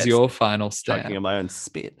dying. This is your final stand. Choking on my own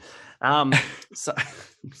spit. So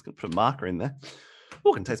I'm just going to put a marker in there.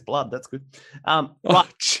 Oh, I can taste blood. That's good. Right.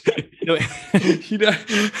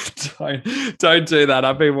 Don't do that.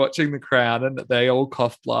 I've been watching The Crown and they all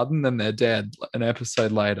cough blood and then they're dead an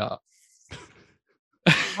episode later.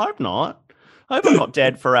 I hope not. I hope I'm not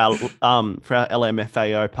dead for our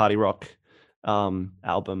LMFAO Party Rock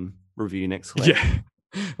album review next week. Yeah.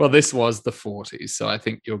 Well, this was the 40s, so I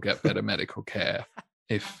think you'll get better medical care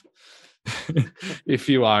if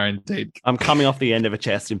you are indeed. I'm coming off the end of a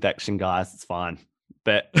chest infection, guys. It's fine.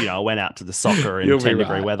 But, I went out to the soccer in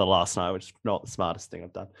 10-degree weather last night, which is not the smartest thing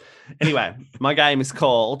I've done. Anyway, my game is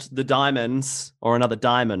called The Diamonds or Another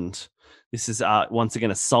Diamond. This is once again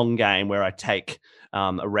a song game where I take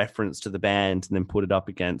a reference to the band and then put it up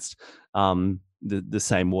against the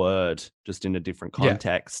same word, just in a different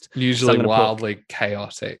context. Yeah. Usually wildly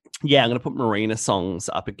chaotic. Yeah, I'm going to put Marina songs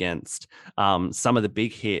up against some of the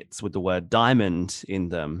big hits with the word diamond in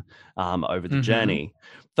them over the journey.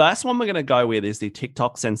 First one we're going to go with is the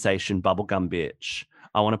TikTok sensation Bubblegum Bitch.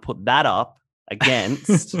 I want to put that up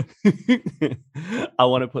against... I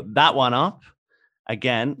want to put that one up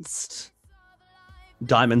against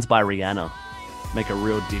Diamonds by Rihanna. Make a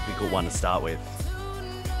real difficult one to start with.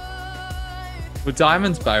 Well,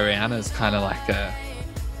 Diamonds by Rihanna is kind of like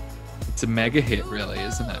it's a mega hit, really,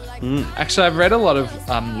 isn't it? Actually, I've read a lot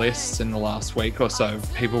of lists in the last week or so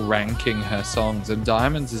of people ranking her songs, and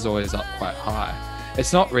Diamonds is always up quite high.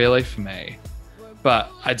 It's not really for me,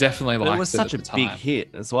 but I definitely liked it. It was such a big hit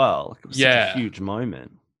as well. It was such a huge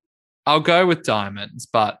moment. I'll go with Diamonds,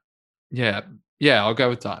 but yeah, I'll go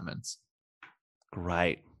with Diamonds.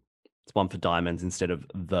 Great. It's one for Diamonds instead of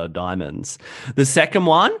The Diamonds. The second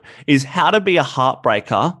one is How to Be a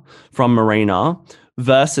Heartbreaker from Marina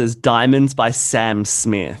versus Diamonds by Sam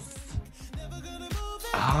Smith.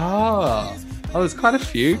 Oh, there's quite a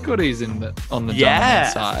few goodies on the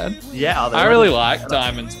Diamond side. Yeah, I really like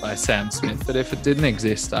Diamonds by Sam Smith, but if it didn't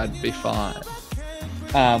exist, I'd be fine.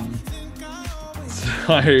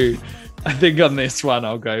 So I think on this one,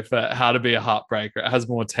 I'll go for How to Be a Heartbreaker. It has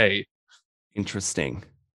more tea. Interesting.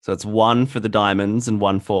 So it's one for the Diamonds and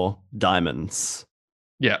one for Diamonds.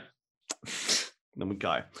 Yeah. Then we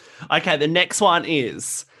go. Okay, the next one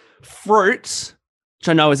is Fruit, which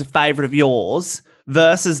I know is a favourite of yours,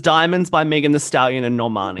 versus Diamonds by Megan Thee Stallion and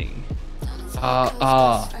Normani.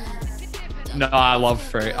 No, I love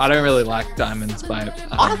Fruit. I don't really like Diamonds by I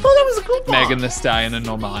thought that was a good one. Megan Thee Stallion and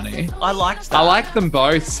Normani. I liked that. I like them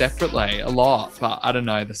both separately a lot, but I don't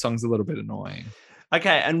know. The song's a little bit annoying.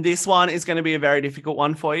 Okay, and this one is going to be a very difficult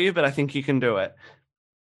one for you, but I think you can do it.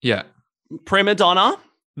 Yeah. Prima Donna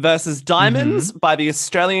versus Diamonds by the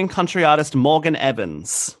Australian country artist Morgan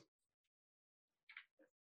Evans.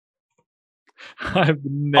 I've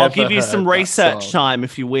never I'll give you some research song. time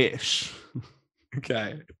if you wish.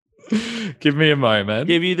 Okay. Give me a moment. I'll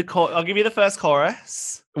give you the first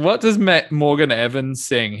chorus. What does Morgan Evans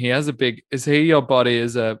sing? He has a big... Is he Your Body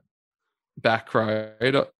is a Back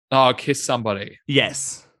Road? Oh, Kiss Somebody.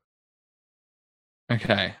 Yes.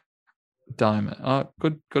 Okay. Diamond. Oh,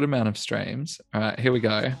 good amount of streams. All right, here we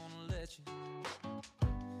go.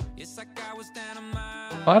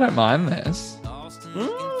 I don't mind this.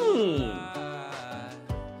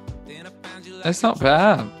 It's not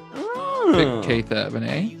bad. Big Keith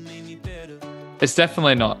Urbany. It's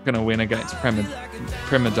definitely not going to win against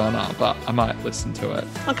Prima Donna, but I might listen to it.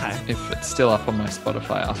 Okay. If it's still up on my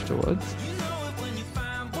Spotify afterwards.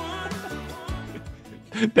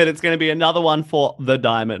 But it's going to be another one for the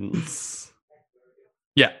Diamonds.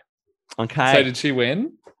 Yeah. Okay. So did she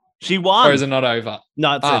win? She won. Or is it not over?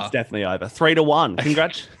 No, it's definitely over.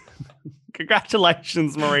 3-1.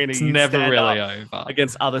 Congratulations, Marina. It's never really over.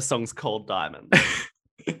 Against other songs called Diamonds.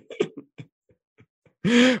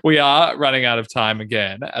 We are running out of time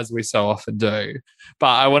again, as we so often do. But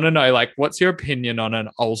I want to know, what's your opinion on an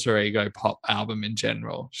alter ego pop album in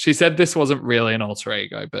general? She said this wasn't really an alter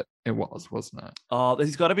ego, but it was, wasn't it? Oh,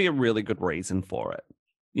 there's got to be a really good reason for it.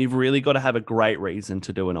 You've really got to have a great reason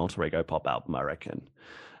to do an alter ego pop album, I reckon.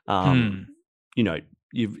 You know,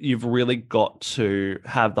 you've really got to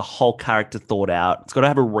have the whole character thought out. It's got to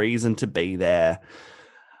have a reason to be there.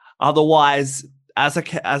 Otherwise, as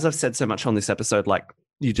I've said so much on this episode,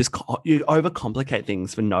 you overcomplicate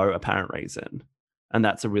things for no apparent reason, and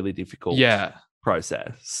that's a really difficult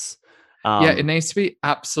process. It needs to be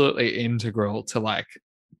absolutely integral to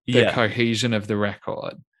the cohesion of the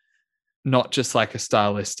record, not just a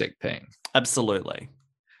stylistic thing. Absolutely.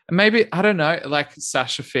 And maybe, I don't know,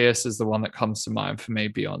 Sasha Fierce is the one that comes to mind for me.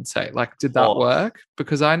 Beyonce, did that work?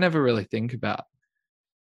 Because I never really think about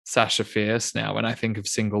Sasha Fierce now when I think of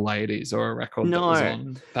Single Ladies or a record that was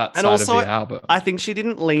on that side of the album. I think she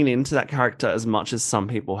didn't lean into that character as much as some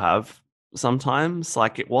people have sometimes.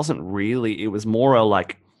 It wasn't really, it was more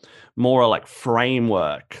a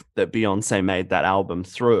framework that Beyonce made that album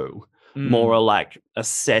through. More a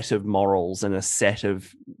set of morals and a set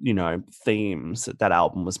of, themes that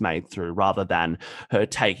album was made through, rather than her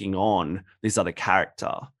taking on this other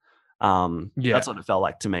character. That's what it felt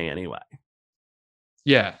like to me anyway.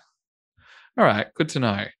 Yeah. All right. Good to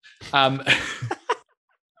know. Are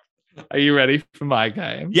you ready for my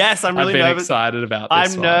game? Yes, I'm really nervous. Excited about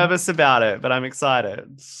this. I'm nervous about it, but I'm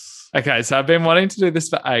excited. Okay, so I've been wanting to do this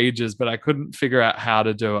for ages, but I couldn't figure out how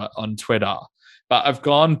to do it on Twitter. But I've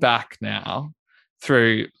gone back now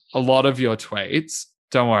through a lot of your tweets.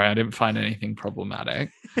 Don't worry, I didn't find anything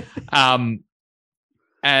problematic. And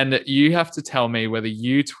you have to tell me whether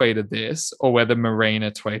you tweeted this or whether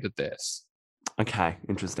Marina tweeted this. Okay,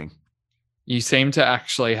 interesting. You seem to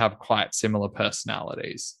actually have quite similar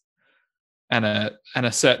personalities and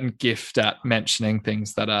a certain gift at mentioning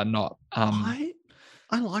things that are not. I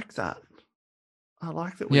like that. I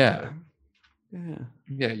like that. We do. Yeah.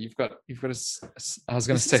 Yeah, you've got I was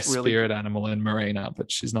going to say This is really spirit animal in Marina,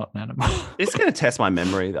 but she's not an animal. This is going to test my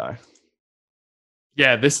memory, though.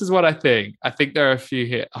 Yeah, this is what I think. I think there are a few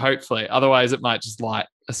here, hopefully. Otherwise, it might just light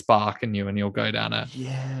a spark in you and you'll go down a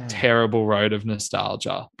terrible road of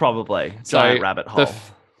nostalgia. Probably. So Giant rabbit hole.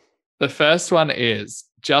 The first one is,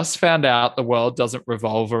 just found out the world doesn't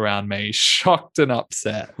revolve around me. Shocked and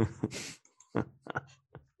upset.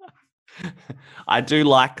 I do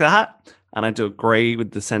like that, and I do agree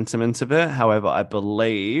with the sentiment of it. However, I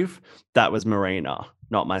believe that was Marina,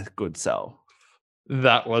 not my good self.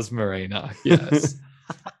 That was Marina, yes.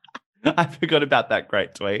 I forgot about that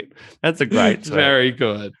great tweet. That's a great tweet. Very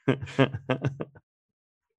good.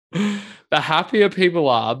 The happier people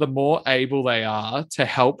are, the more able they are to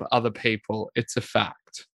help other people. It's a fact.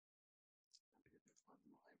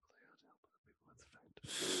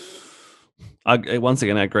 Once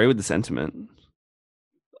again, I agree with the sentiment.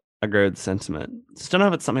 Just don't know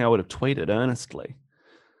if it's something I would have tweeted earnestly.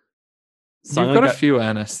 So you've got a few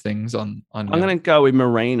earnest things on. I'm going to go with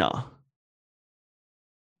Marina.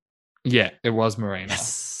 Yeah, it was Marina.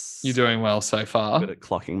 Yes. You're doing well so far. Good at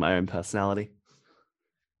clocking my own personality.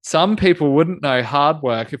 Some people wouldn't know hard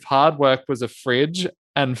work if hard work was a fridge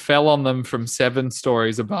and fell on them from 7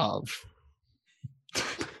 stories above.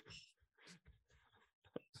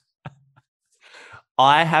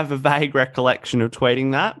 I have a vague recollection of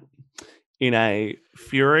tweeting that in a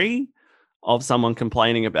fury of someone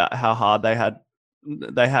complaining about how hard they had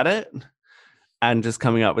it and just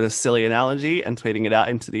coming up with a silly analogy and tweeting it out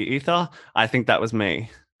into the ether. I think that was me.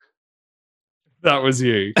 That was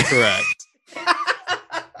you, correct.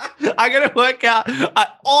 I'm going to work out.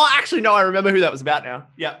 Actually, no, I remember who that was about now.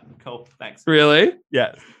 Yeah, cool. Thanks. Really?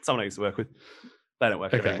 Yeah, someone I used to work with. They don't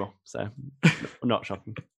work anymore, so not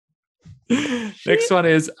shocking. Next one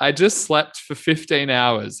is, I just slept for 15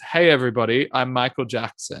 hours. Hey, everybody, I'm Michael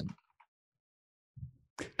Jackson.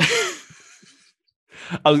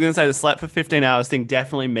 I was going to say the slept for 15 hours thing,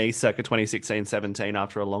 definitely me circa 2016-17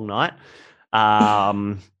 after a long night.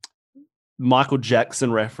 Michael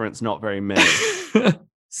Jackson reference, not very me.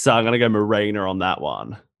 So I'm going to go Marina on that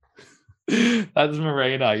one. That's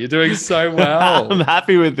Marina. You're doing so well. I'm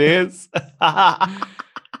happy with this.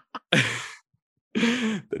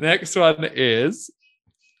 The next one is,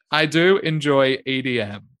 I do enjoy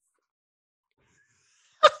EDM.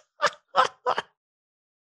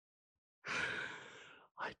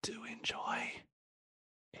 I do enjoy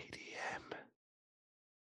EDM.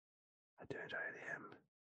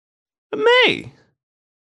 Me.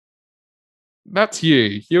 That's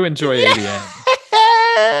you. You enjoy EDM.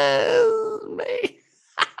 Me.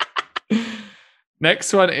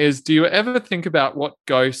 Next one is, do you ever think about what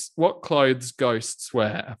clothes ghosts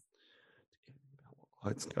wear?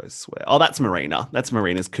 Clothes ghosts wear. Oh, that's Marina. That's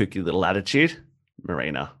Marina's kooky little attitude.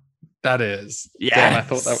 Marina. That is. Yes. Damn, I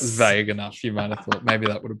thought that was vague enough. You might have thought maybe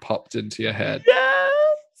that would have popped into your head.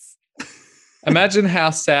 Yes. Imagine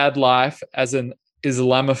how sad life as an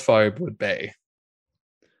Islamophobe would be.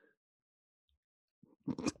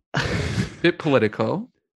 Bit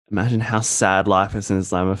political. Imagine how sad life as an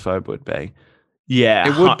Islamophobe would be. Yeah.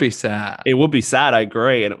 It would be sad. It would be sad, I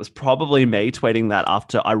agree. And it was probably me tweeting that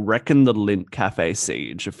after, I reckon, the Lint Cafe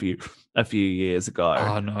siege a few years ago.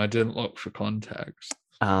 Oh, no, I didn't look for context.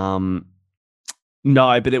 No,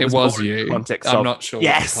 but it was you. Context I'm of, not sure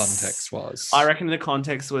yes! what the context was. I reckon the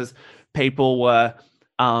context was people were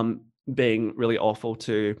being really awful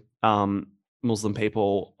to Muslim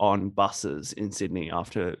people on buses in Sydney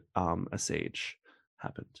after a siege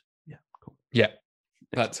happened. Yeah, cool. Yeah,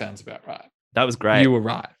 that sounds about right. That was great. You were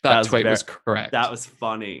right. That tweet was correct. That was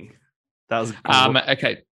funny. That was cool.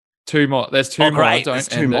 Okay, 2 more. There's 2 more. Great. Don't There's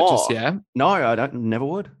 2 end more. it just yet. No, I don't. Never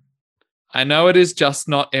would. I know it is just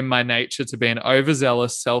not in my nature to be an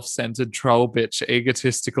overzealous, self-centered troll bitch,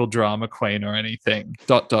 egotistical drama queen or anything. ...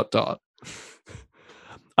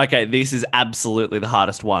 Okay, this is absolutely the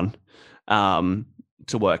hardest one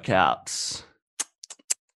to work out.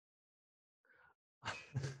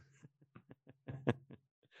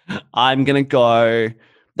 I'm going to go,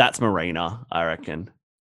 that's Marina, I reckon.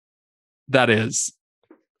 That is.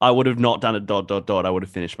 I would have not done a ... I would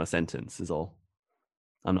have finished my sentence is all.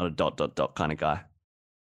 I'm not a ... kind of guy.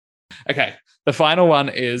 Okay, the final one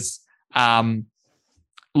is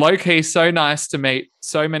low-key, so nice to meet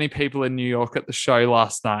so many people in New York at the show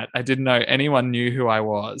last night. I didn't know anyone knew who I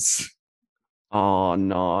was. Oh,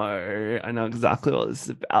 no. I know exactly what this is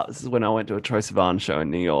about. This is when I went to a Troye Sivan show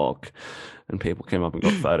in New York and people came up and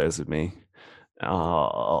got photos with me.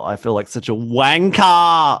 Oh, I feel like such a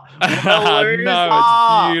wanker. No,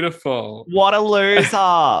 it's beautiful. What a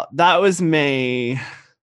loser. That was me.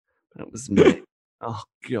 That was me. Oh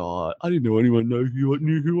God, I didn't know anyone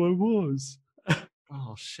knew who I was.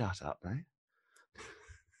 Oh, shut up,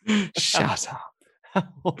 mate. Shut up. How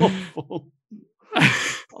awful.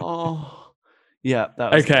 Oh, yeah,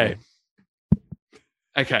 that was Okay. me.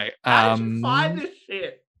 Okay. How did you find this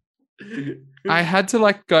shit? I had to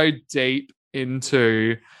like go deep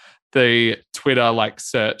into the Twitter like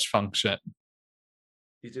search function.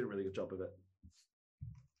 You did a really good job of it.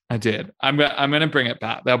 I did. I'm gonna bring it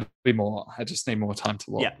back. There'll be more. I just need more time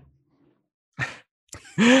to look. Yeah.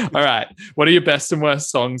 All right. What are your best and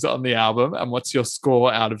worst songs on the album, and what's your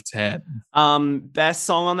score out of 10? Best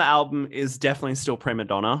song on the album is definitely still Prima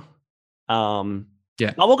Donna.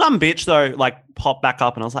 Yeah. Bubblegum Bitch though, like popped back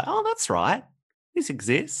up, and I was like, oh, that's right. This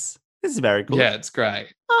exists. This is very cool. Yeah, it's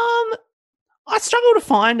great. I struggle to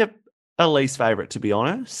find a least favorite, to be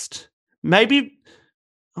honest. Maybe.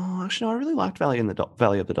 Oh, actually, no, I really liked Valley of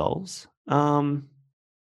the Dolls.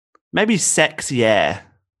 Maybe Sex, yeah.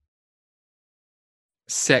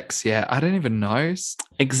 Sex, yeah. I don't even know.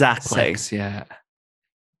 Exactly. Sex, yeah.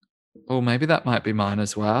 Oh, maybe that might be mine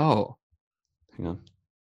as well. Hang on.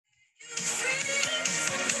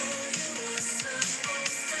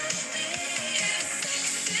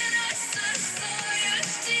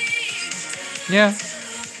 Yeah.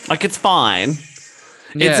 Like, it's fine.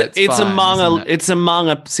 Yeah, it's fine, it's among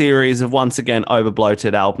a series of, once again, over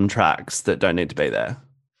bloated album tracks that don't need to be there.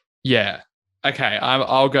 Yeah. Okay.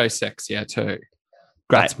 I'll go Sex, yeah, too.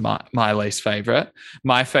 Great. That's my least favorite.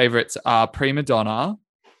 My favorites are Prima Donna.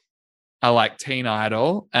 I like Teen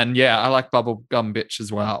Idol. And yeah, I like Bubblegum Bitch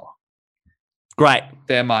as well. Great.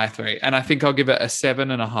 They're my three. And I think I'll give it a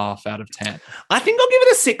 7.5 out of 10. I think I'll give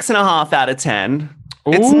it a 6.5 out of 10.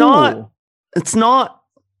 Ooh. It's not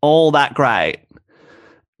all that great.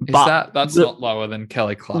 But that's not lower than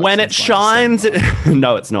Kelly Clarkson. When it shines,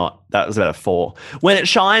 no, it's not. That was about a 4. When it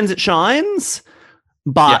shines,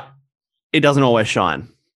 but it doesn't always shine.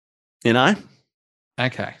 You know?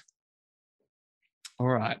 Okay. All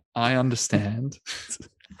right. I understand.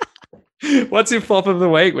 What's your flop of the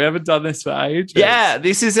week? We haven't done this for ages. Yeah,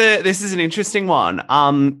 this is an interesting one.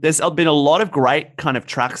 There's been a lot of great kind of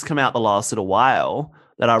tracks come out the last little while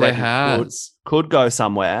that I reckon could go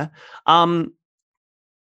somewhere.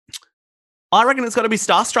 I reckon it's got to be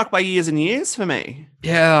Starstruck by Years and Years for me.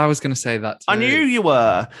 Yeah, I was going to say that too. I knew you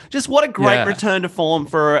were. Just what a great return to form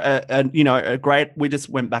for a great. We just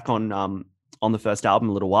went back on the first album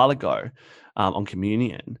a little while ago, on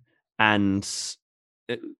Communion, and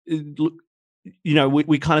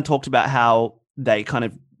we kind of talked about how they kind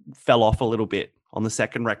of fell off a little bit on the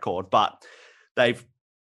second record, but they've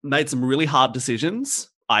made some really hard decisions,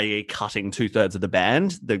 i.e. cutting 2/3 of the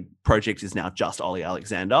band. The project is now just Ollie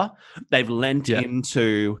Alexander. They've leaned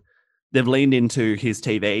into his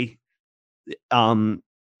TV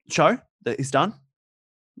show that he's done.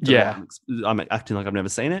 I'm acting like I've never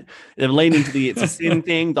seen it. They've leaned into the It's a Sin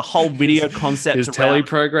thing, the whole video concept. His telly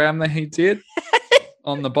program that he did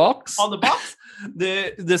on the box. On the box.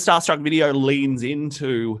 The Starstruck video leans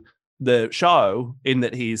into the show in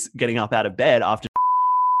that he's getting up out of bed after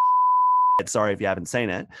sorry if you haven't seen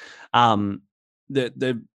it.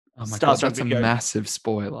 The oh my God, that's a massive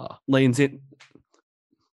spoiler. Leans in.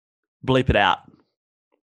 Bleep it out.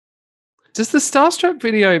 Does the Starstruck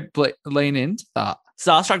video lean into that?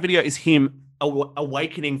 Starstruck video is him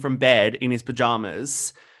awakening from bed in his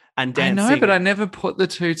pajamas and dancing. I know, but I never put the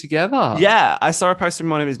two together. Yeah, I saw a post from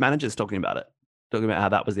one of his managers talking about how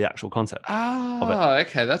that was the actual concept. Oh,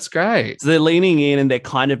 okay, that's great. So they're leaning in and they're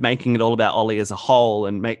kind of making it all about Ollie as a whole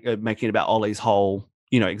and making it about Ollie's whole,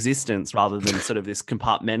 existence rather than sort of this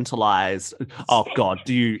compartmentalized. Oh God,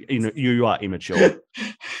 you are immature.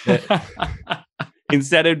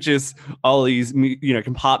 Instead of just Ollie's,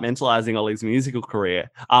 compartmentalizing Ollie's musical career,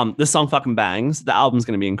 the song fucking bangs. The album's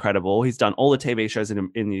going to be incredible. He's done all the TV shows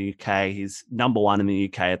in the UK. He's number 1 in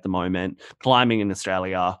the UK at the moment, climbing in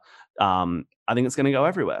Australia. I think it's going to go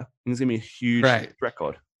everywhere. I think it's going to be a huge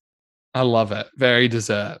record. I love it. Very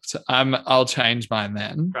deserved. I'll change mine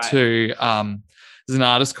then to there's an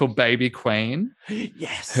artist called Baby Queen.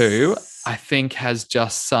 Yes. Who I think has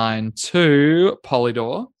just signed to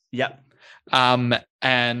Polydor. Yep.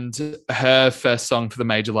 And her first song for the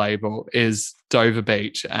major label is Dover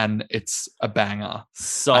Beach, and it's a banger.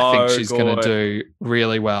 So I think she's going to do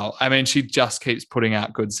really well. I mean, she just keeps putting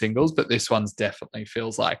out good singles, but this one's definitely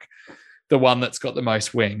feels like the one that's got the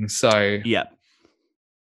most wings. So yeah,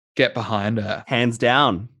 get behind her. Hands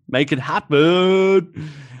down. Make it happen.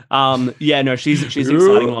 She's an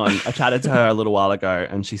exciting one. I chatted to her a little while ago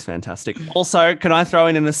and she's fantastic. Also, can I throw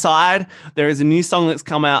in an aside? There is a new song that's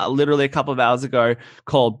come out literally a couple of hours ago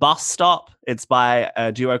called Bus Stop It's by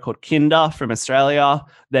a duo called Kinder from Australia.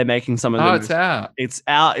 They're making some of the it's out. It's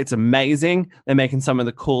out. It's amazing. They're making some of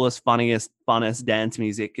the coolest, funniest, funnest dance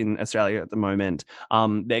music in Australia at the moment.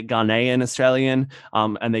 They're Ghanaian Australian,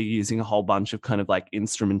 and they're using a whole bunch of kind of like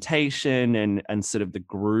instrumentation and sort of the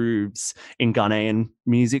grooves in Ghanaian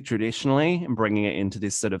music traditionally and bringing it into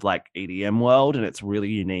this sort of like EDM world. And it's really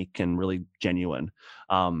unique and really genuine.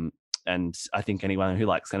 And I think anyone who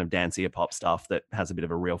likes kind of dancey pop stuff that has a bit of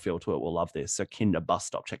a real feel to it will love this. So Kinder Bus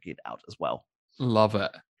Stop, check it out as well. Love it.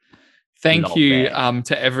 Thank you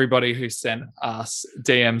to everybody who sent us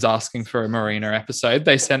DMs asking for a Marina episode.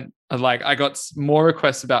 They sent I got more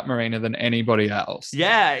requests about Marina than anybody else.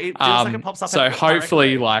 Yeah, it feels like it pops up. So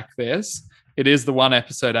hopefully like this. It is the one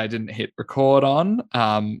episode I didn't hit record on.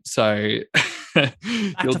 So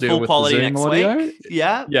you'll deal with the Zoom audio. Week.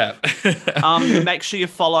 Yeah. Make sure you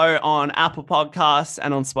follow on Apple Podcasts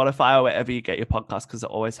and on Spotify or wherever you get your podcasts, because it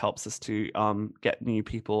always helps us to get new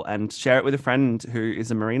people, and share it with a friend who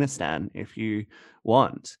is a Marina stan if you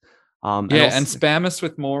want. And spam us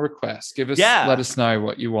with more requests. Let us know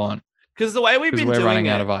what you want. Because the way we're running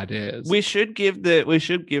out of ideas. We should give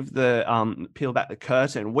the peel back the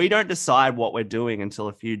curtain. We don't decide what we're doing until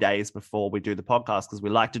a few days before we do the podcast, because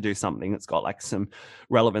we like to do something that's got like some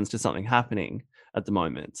relevance to something happening at the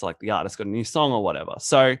moment. It's like the artist got a new song or whatever.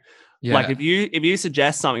 So like if you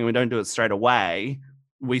suggest something, we don't do it straight away,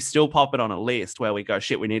 we still pop it on a list where we go,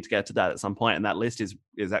 shit, we need to get to that at some point. And that list is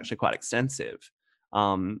actually quite extensive.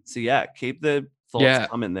 So yeah, keep the thoughts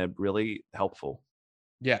coming. They're really helpful.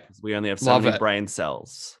 Yeah. We only have so many brain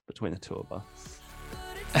cells between the two of us.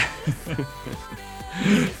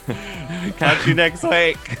 Catch you next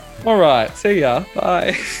week. All right. See ya.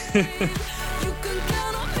 Bye.